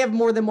time they have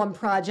more than one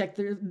project,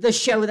 the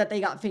show that they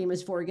got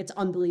famous for gets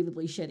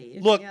unbelievably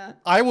shitty? Look, Yeah.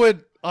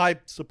 I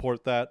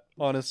support that,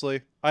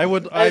 honestly. I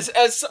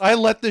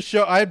let this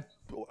show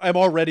I'm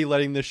already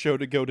letting this show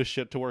to go to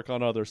shit to work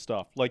on other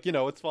stuff. Like,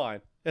 it's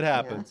fine. It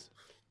happens.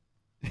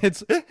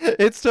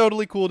 It's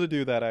totally cool to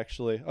do that,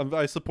 actually.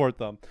 I support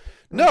them.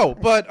 No,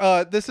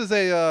 but this is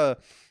a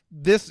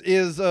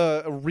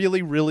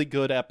really, really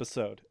good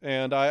episode.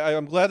 And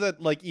I'm glad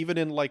that like even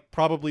in like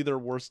probably their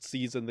worst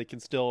season, they can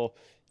still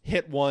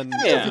hit one I don't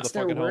know Yeah. if to the it's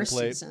their fucking home worst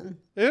plate. season.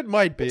 It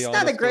might be, It's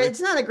honestly. It's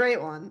not a great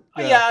one.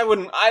 Yeah. Yeah, I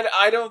wouldn't.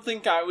 I don't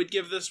think I would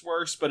give this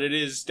worse, but it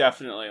is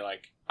definitely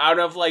like out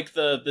of like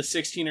the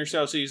 16 or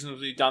so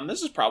seasons we've done.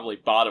 This is probably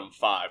bottom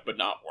 5, but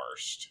not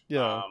worst.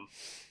 Yeah.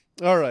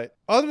 All right.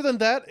 Other than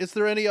that, is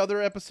there any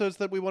other episodes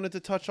that we wanted to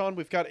touch on?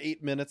 We've got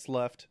 8 minutes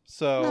left.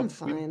 So I'm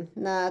fine.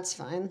 Nah, it's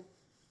fine.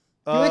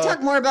 Uh, Can we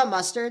talk more about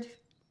Mustard?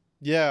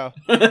 Yeah.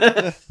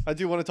 I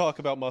do want to talk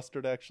about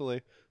Mustard,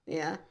 actually.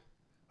 Yeah.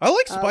 I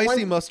like Uh,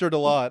 spicy one- mustard a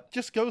lot.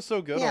 Just goes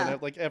so good on Yeah.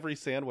 it, like every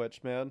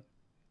sandwich, man.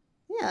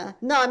 Yeah.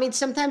 No, I mean,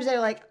 sometimes they're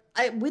like,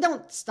 we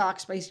don't stock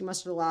spicy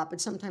mustard a lot,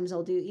 but sometimes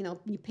I'll do,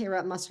 you pair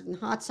up mustard and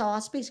hot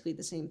sauce. Basically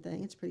the same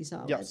thing. It's pretty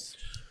solid. Yes.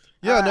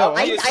 Yeah, no.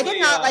 I obviously, did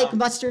not like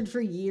mustard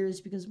for years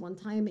because one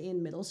time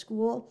in middle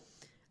school,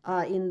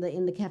 in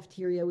the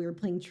cafeteria, we were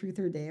playing Truth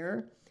or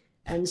Dare,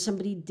 and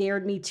somebody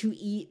dared me to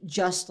eat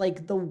just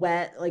like the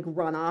wet like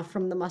runoff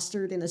from the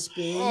mustard in a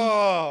spoon.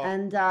 Oh.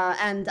 And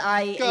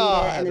I ate it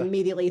God. and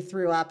immediately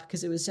threw up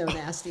because it was so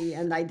nasty,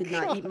 and I did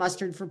not eat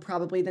mustard for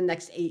probably the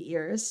next 8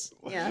 years.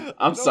 Yeah.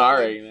 I'm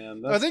sorry,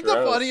 man. I That's think the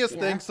gross. funniest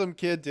Yeah. thing some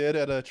kid did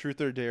at a Truth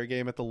or Dare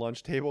game at the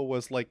lunch table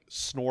was like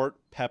snort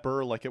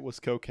pepper like it was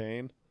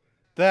cocaine.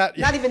 That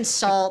Not even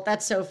salt.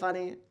 That's so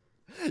funny.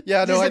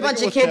 yeah, no, There's I a think bunch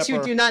it of was kids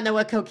pepper. who do not know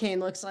what cocaine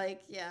looks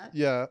like. Yeah.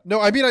 Yeah,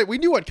 no, I mean we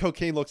knew what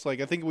cocaine looks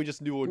like. I think we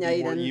just knew it would No, be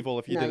you more didn't. evil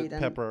if you No, did you it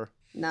didn't. pepper.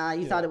 Nah,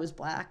 you thought it was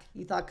black.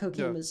 You thought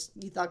cocaine Yeah. was.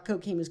 You thought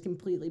cocaine was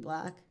completely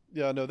black.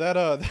 Yeah, no, that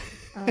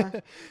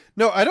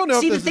no, I don't know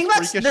See, if the this thing is about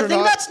freakish the or thing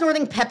not. about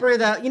snorting pepper,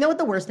 though, you know what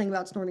the worst thing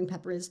about snorting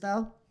pepper is,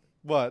 though?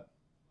 What?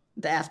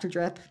 The after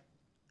drip.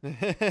 Woo!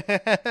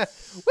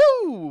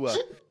 Woo!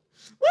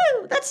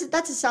 That's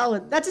a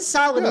solid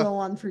Yeah. little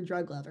one for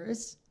drug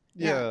lovers.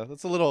 Yeah,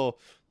 that's a little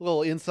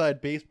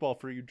inside baseball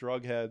for you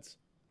drug heads.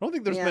 I don't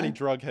think there's Yeah. many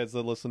drug heads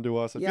that listen to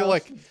us. I Yeah, feel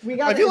like if we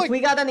got I feel if like- we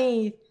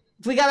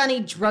got any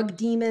drug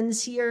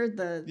demons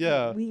here,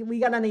 Yeah. we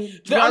got any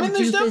drug I mean,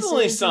 there's doofuses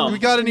definitely in- some. we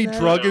got any in the-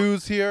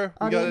 druggoos here?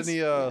 We got Audience? any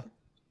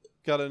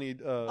got any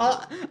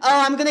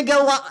I'm gonna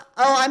go.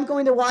 I'm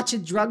going to watch a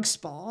drug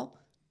spall.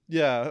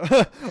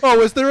 yeah.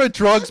 Oh, is there a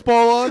drugs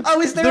ball on? Oh,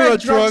 is there a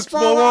drug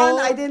spall ball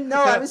on? I didn't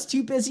know. I was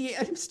too busy.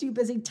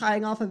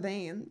 Tying off a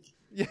vein.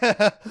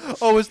 Yeah.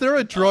 Oh, is there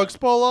a drugs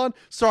ball on?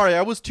 Sorry,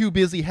 I was too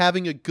busy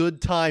having a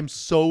good time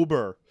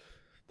sober.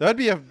 That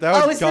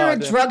Oh, would is there a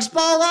God- drugs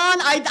ball on?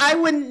 I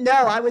wouldn't know.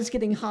 I was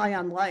getting high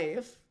on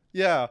life.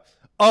 Yeah.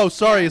 Oh,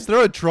 sorry. Is there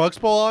a drugs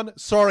ball on?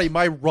 Sorry,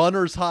 my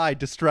runner's high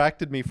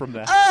distracted me from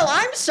that. Oh,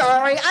 I'm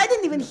sorry. I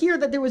didn't even hear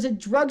that there was a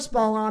drugs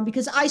ball on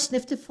because I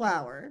sniffed a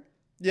flower.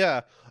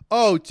 Yeah.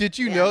 Oh, did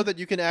you Yeah. know that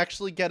you can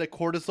actually get a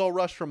cortisol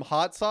rush from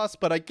hot sauce?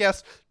 But I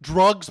guess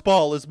drugs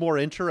ball is more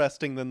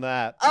interesting than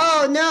that.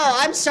 Oh no,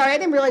 I'm sorry. I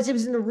didn't realize it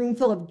was in a room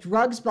full of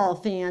drugs ball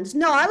fans.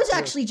 No, I was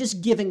actually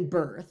just giving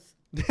birth.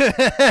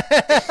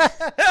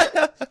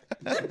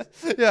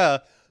 Yeah.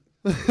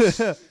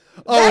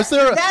 Oh, is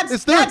there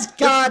That's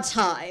God's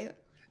high.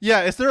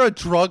 Yeah, is there a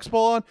drugs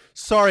ball on?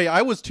 Sorry,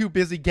 I was too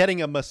busy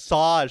getting a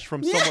massage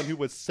from someone who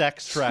was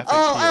sex trafficked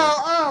here.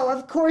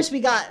 Of course we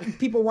got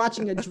people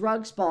watching a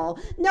drugs ball.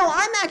 No,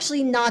 I'm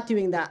actually not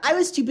doing that. I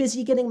was too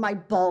busy getting my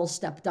balls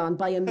stepped on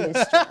by a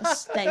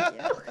mistress. Thank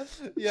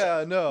you.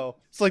 Yeah, no.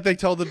 It's like they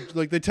tell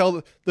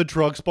the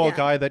drugs ball Yeah.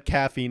 guy that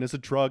caffeine is a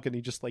drug and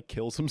he just like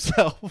kills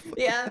himself.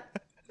 Yeah.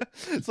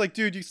 It's like,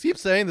 dude, you keep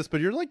saying this, but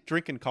you're like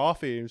drinking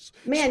coffee. It's-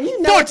 Man,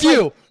 you know Fuck it's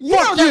you! Like, you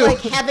Fuck know you!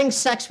 that like having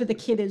sex with a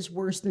kid is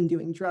worse than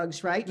doing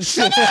drugs, right?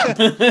 Shut up!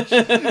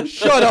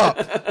 Shut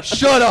up!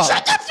 Shut up!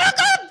 Shut the fuck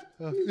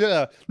up!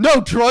 Yeah.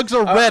 No, drugs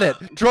are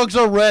Reddit. Drugs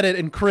are Reddit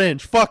and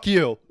cringe. Fuck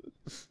you.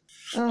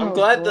 I'm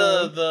glad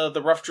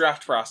the rough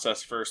draft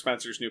process for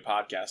Spencer's new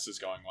podcast is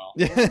going well.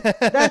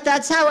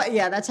 That's how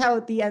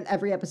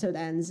every episode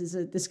ends is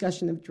a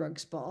discussion of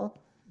drugs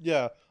ball.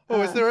 Yeah.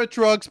 Oh, is there a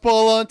drugs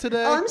ball on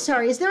today? Oh, I'm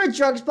sorry. Is there a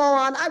drugs ball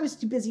on? I was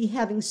too busy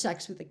having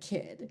sex with a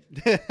kid.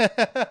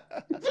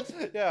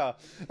 Yeah.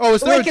 Oh, is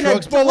there a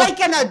drugs ball on?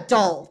 Like an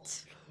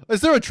adult.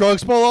 Is there a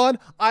drugs ball on?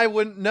 I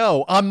wouldn't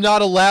know. I'm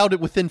not allowed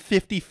within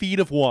 50 feet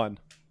of one.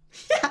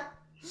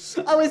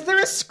 Oh, is there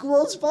a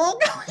school's ball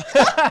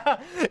going on?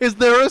 Is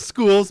there a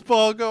school's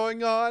ball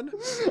going on?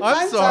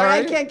 I'm sorry.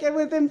 I can't get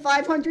within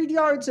 500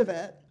 yards of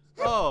it.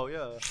 Oh,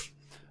 yeah.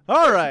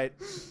 All right.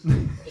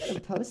 I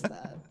post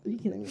that. Are you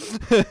kidding me?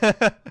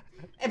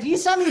 If you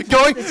saw me post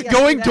going this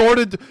going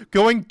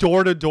yesterday-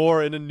 door to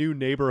door in a new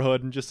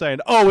neighborhood and just saying,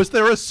 "Oh, is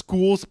there a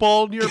school's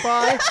ball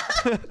nearby?"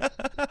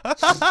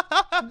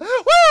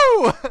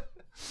 Woo!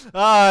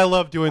 I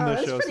love doing Oh, this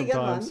that's show pretty good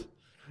sometimes. one.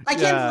 I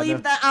can't Yeah, believe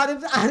no. that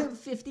out of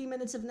 50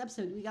 minutes of an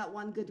episode, we got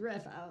one good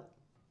riff out.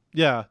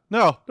 Yeah,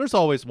 no, there's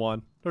always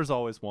one. There's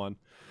always one.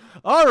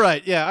 All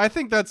right, yeah, I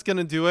think that's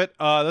gonna do it.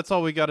 That's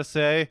all we got to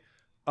say.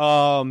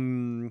 I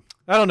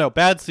don't know.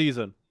 Bad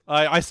season.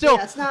 I still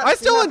Yeah, it's not- I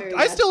it's still not very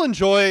I bad. still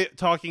enjoy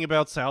talking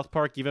about South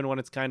Park even when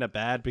it's kind of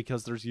bad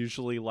because there's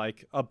usually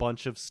like a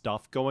bunch of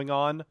stuff going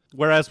on.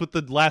 Whereas with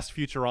the last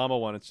Futurama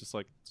one, it's just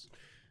like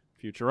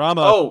Futurama.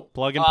 Oh,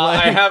 plug and play.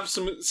 I have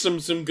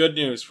some good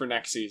news for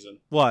next season.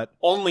 What?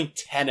 Only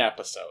 10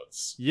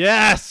 episodes.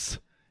 Yes.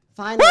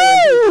 Finally,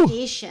 Woo! a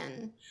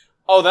vacation.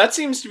 Oh, that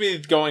seems to be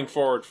going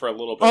forward for a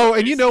little bit. Oh, at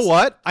and you least. know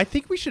what? I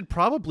think we should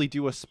probably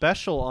do a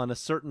special on a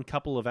certain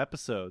couple of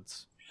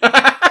episodes.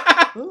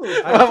 Ooh,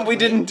 Well, we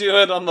didn't do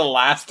it on the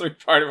last three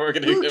part. We're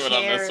going to Who do it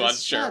on this cares? one.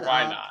 Sure, Shut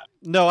why up. not?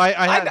 No, I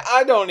had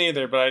I don't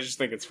either, but I just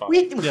think it's fun.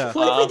 Yeah.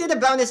 What if we did a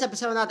bonus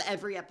episode on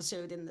every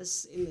episode in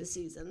this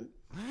season?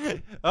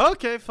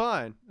 Okay,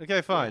 fine.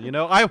 Okay, fine. You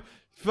know,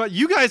 But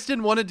you guys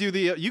didn't want to do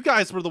the. You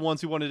guys were the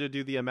ones who wanted to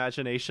do the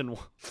imagination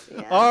one.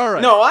 Yeah. All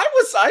right. No,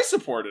 I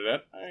supported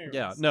it.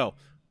 Yeah. No.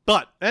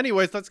 But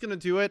anyways, that's gonna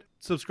do it.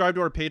 Subscribe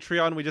to our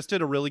Patreon. We just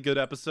did a really good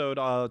episode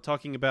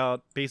talking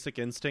about Basic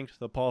Instinct,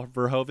 the Paul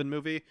Verhoeven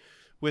movie,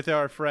 with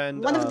our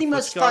friend. One of the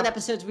most Frisco. fun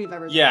episodes we've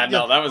ever done. Yeah,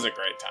 no, that was a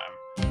great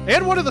time.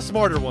 And one of the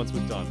smarter ones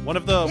we've done. One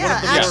of the.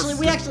 Yeah, one of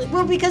the actually,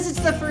 well, because it's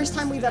the first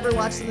time we've ever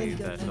watched something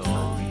good.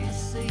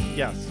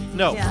 Yes.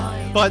 No.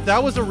 Yeah. But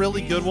that was a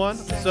really good one.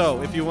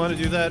 So if you want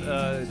to do that,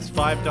 it's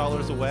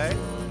 $5 away.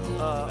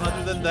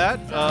 Other than that,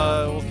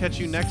 we'll catch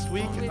you next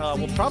week.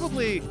 We'll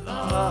probably. I'm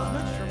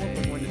not sure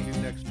what we're going to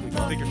do next week.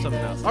 We'll figure something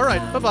out. All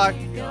right. Bye bye.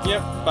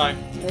 Yep, bye.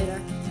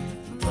 Later.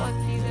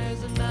 Lucky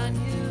there's a man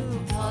who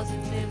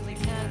positively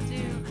can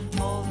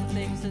do all the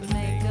things that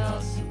make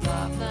us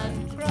laugh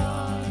and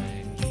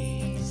cry.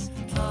 He's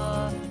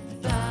a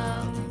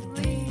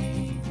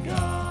family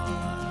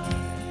guy.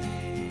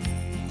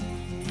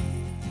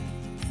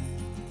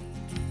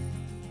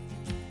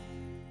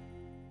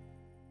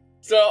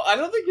 So I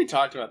don't think we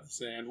talked about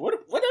this, and what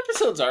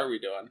episodes are we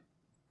doing?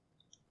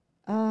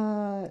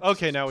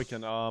 Okay, now we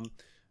can.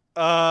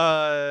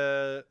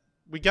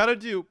 We gotta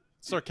do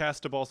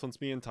Sarcastable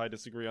since me and Ty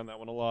disagree on that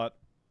one a lot.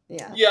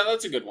 Yeah. Yeah,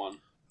 that's a good one.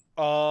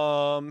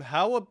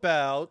 How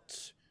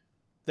about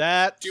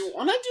that? Do you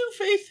want to do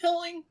Faith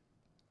Hilling?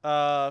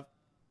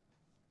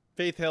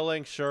 Faith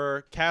Hilling,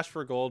 sure. Cash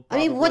for Gold. I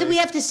mean, what do probably. we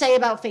have to say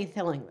about Faith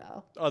Hilling,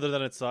 though? Other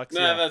than it sucks.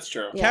 Nah, yeah. that's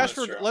true. Yeah. Cash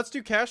That's for. true. Let's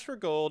do Cash for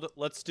Gold.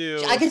 Let's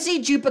do. I could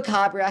see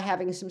Chupacabra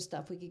having some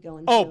stuff we could go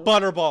into. Oh,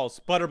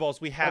 Butterballs. Butterballs.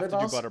 We have to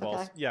Butterballs? do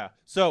Butterballs. Okay. Yeah.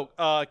 So,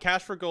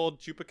 Cash for Gold,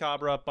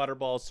 Chupacabra,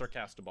 Butterballs,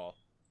 Sarcastable.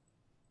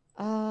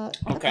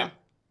 Okay.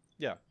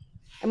 Yeah.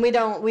 And we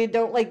don't want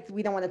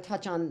to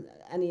touch on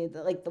any of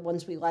the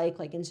ones we like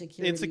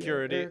Insecurity.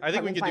 Insecurity. or I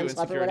think we Kevin could do Finds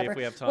Love or Insecurity if whatever.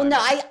 we have time. Well,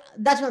 no,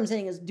 that's what I'm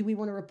saying is, do we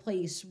want to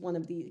replace one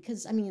of these?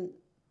 Because I mean,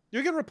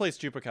 You can replace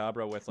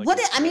Chupacabra with what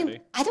I Insecurity.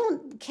 mean, I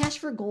don't Cash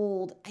for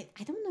Gold. I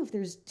don't know if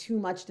there's too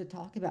much to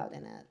talk about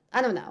in it.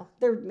 I don't know.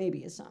 There maybe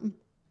is some.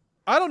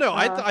 I don't know.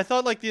 I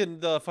thought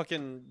the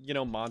fucking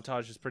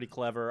montage is pretty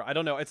clever. I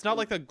don't know. It's not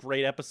like a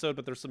great episode,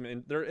 but there's some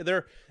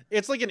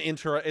it's like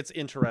it's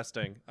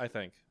interesting. I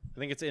think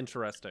it's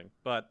interesting,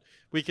 but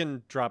we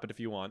can drop it if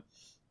you want.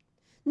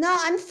 No,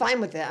 I'm fine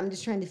with it. I'm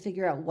just trying to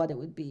figure out what it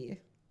would be.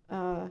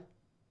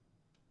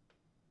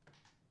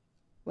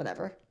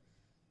 Whatever.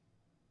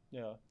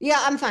 Yeah. Yeah,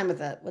 I'm fine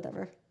with it.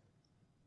 Whatever.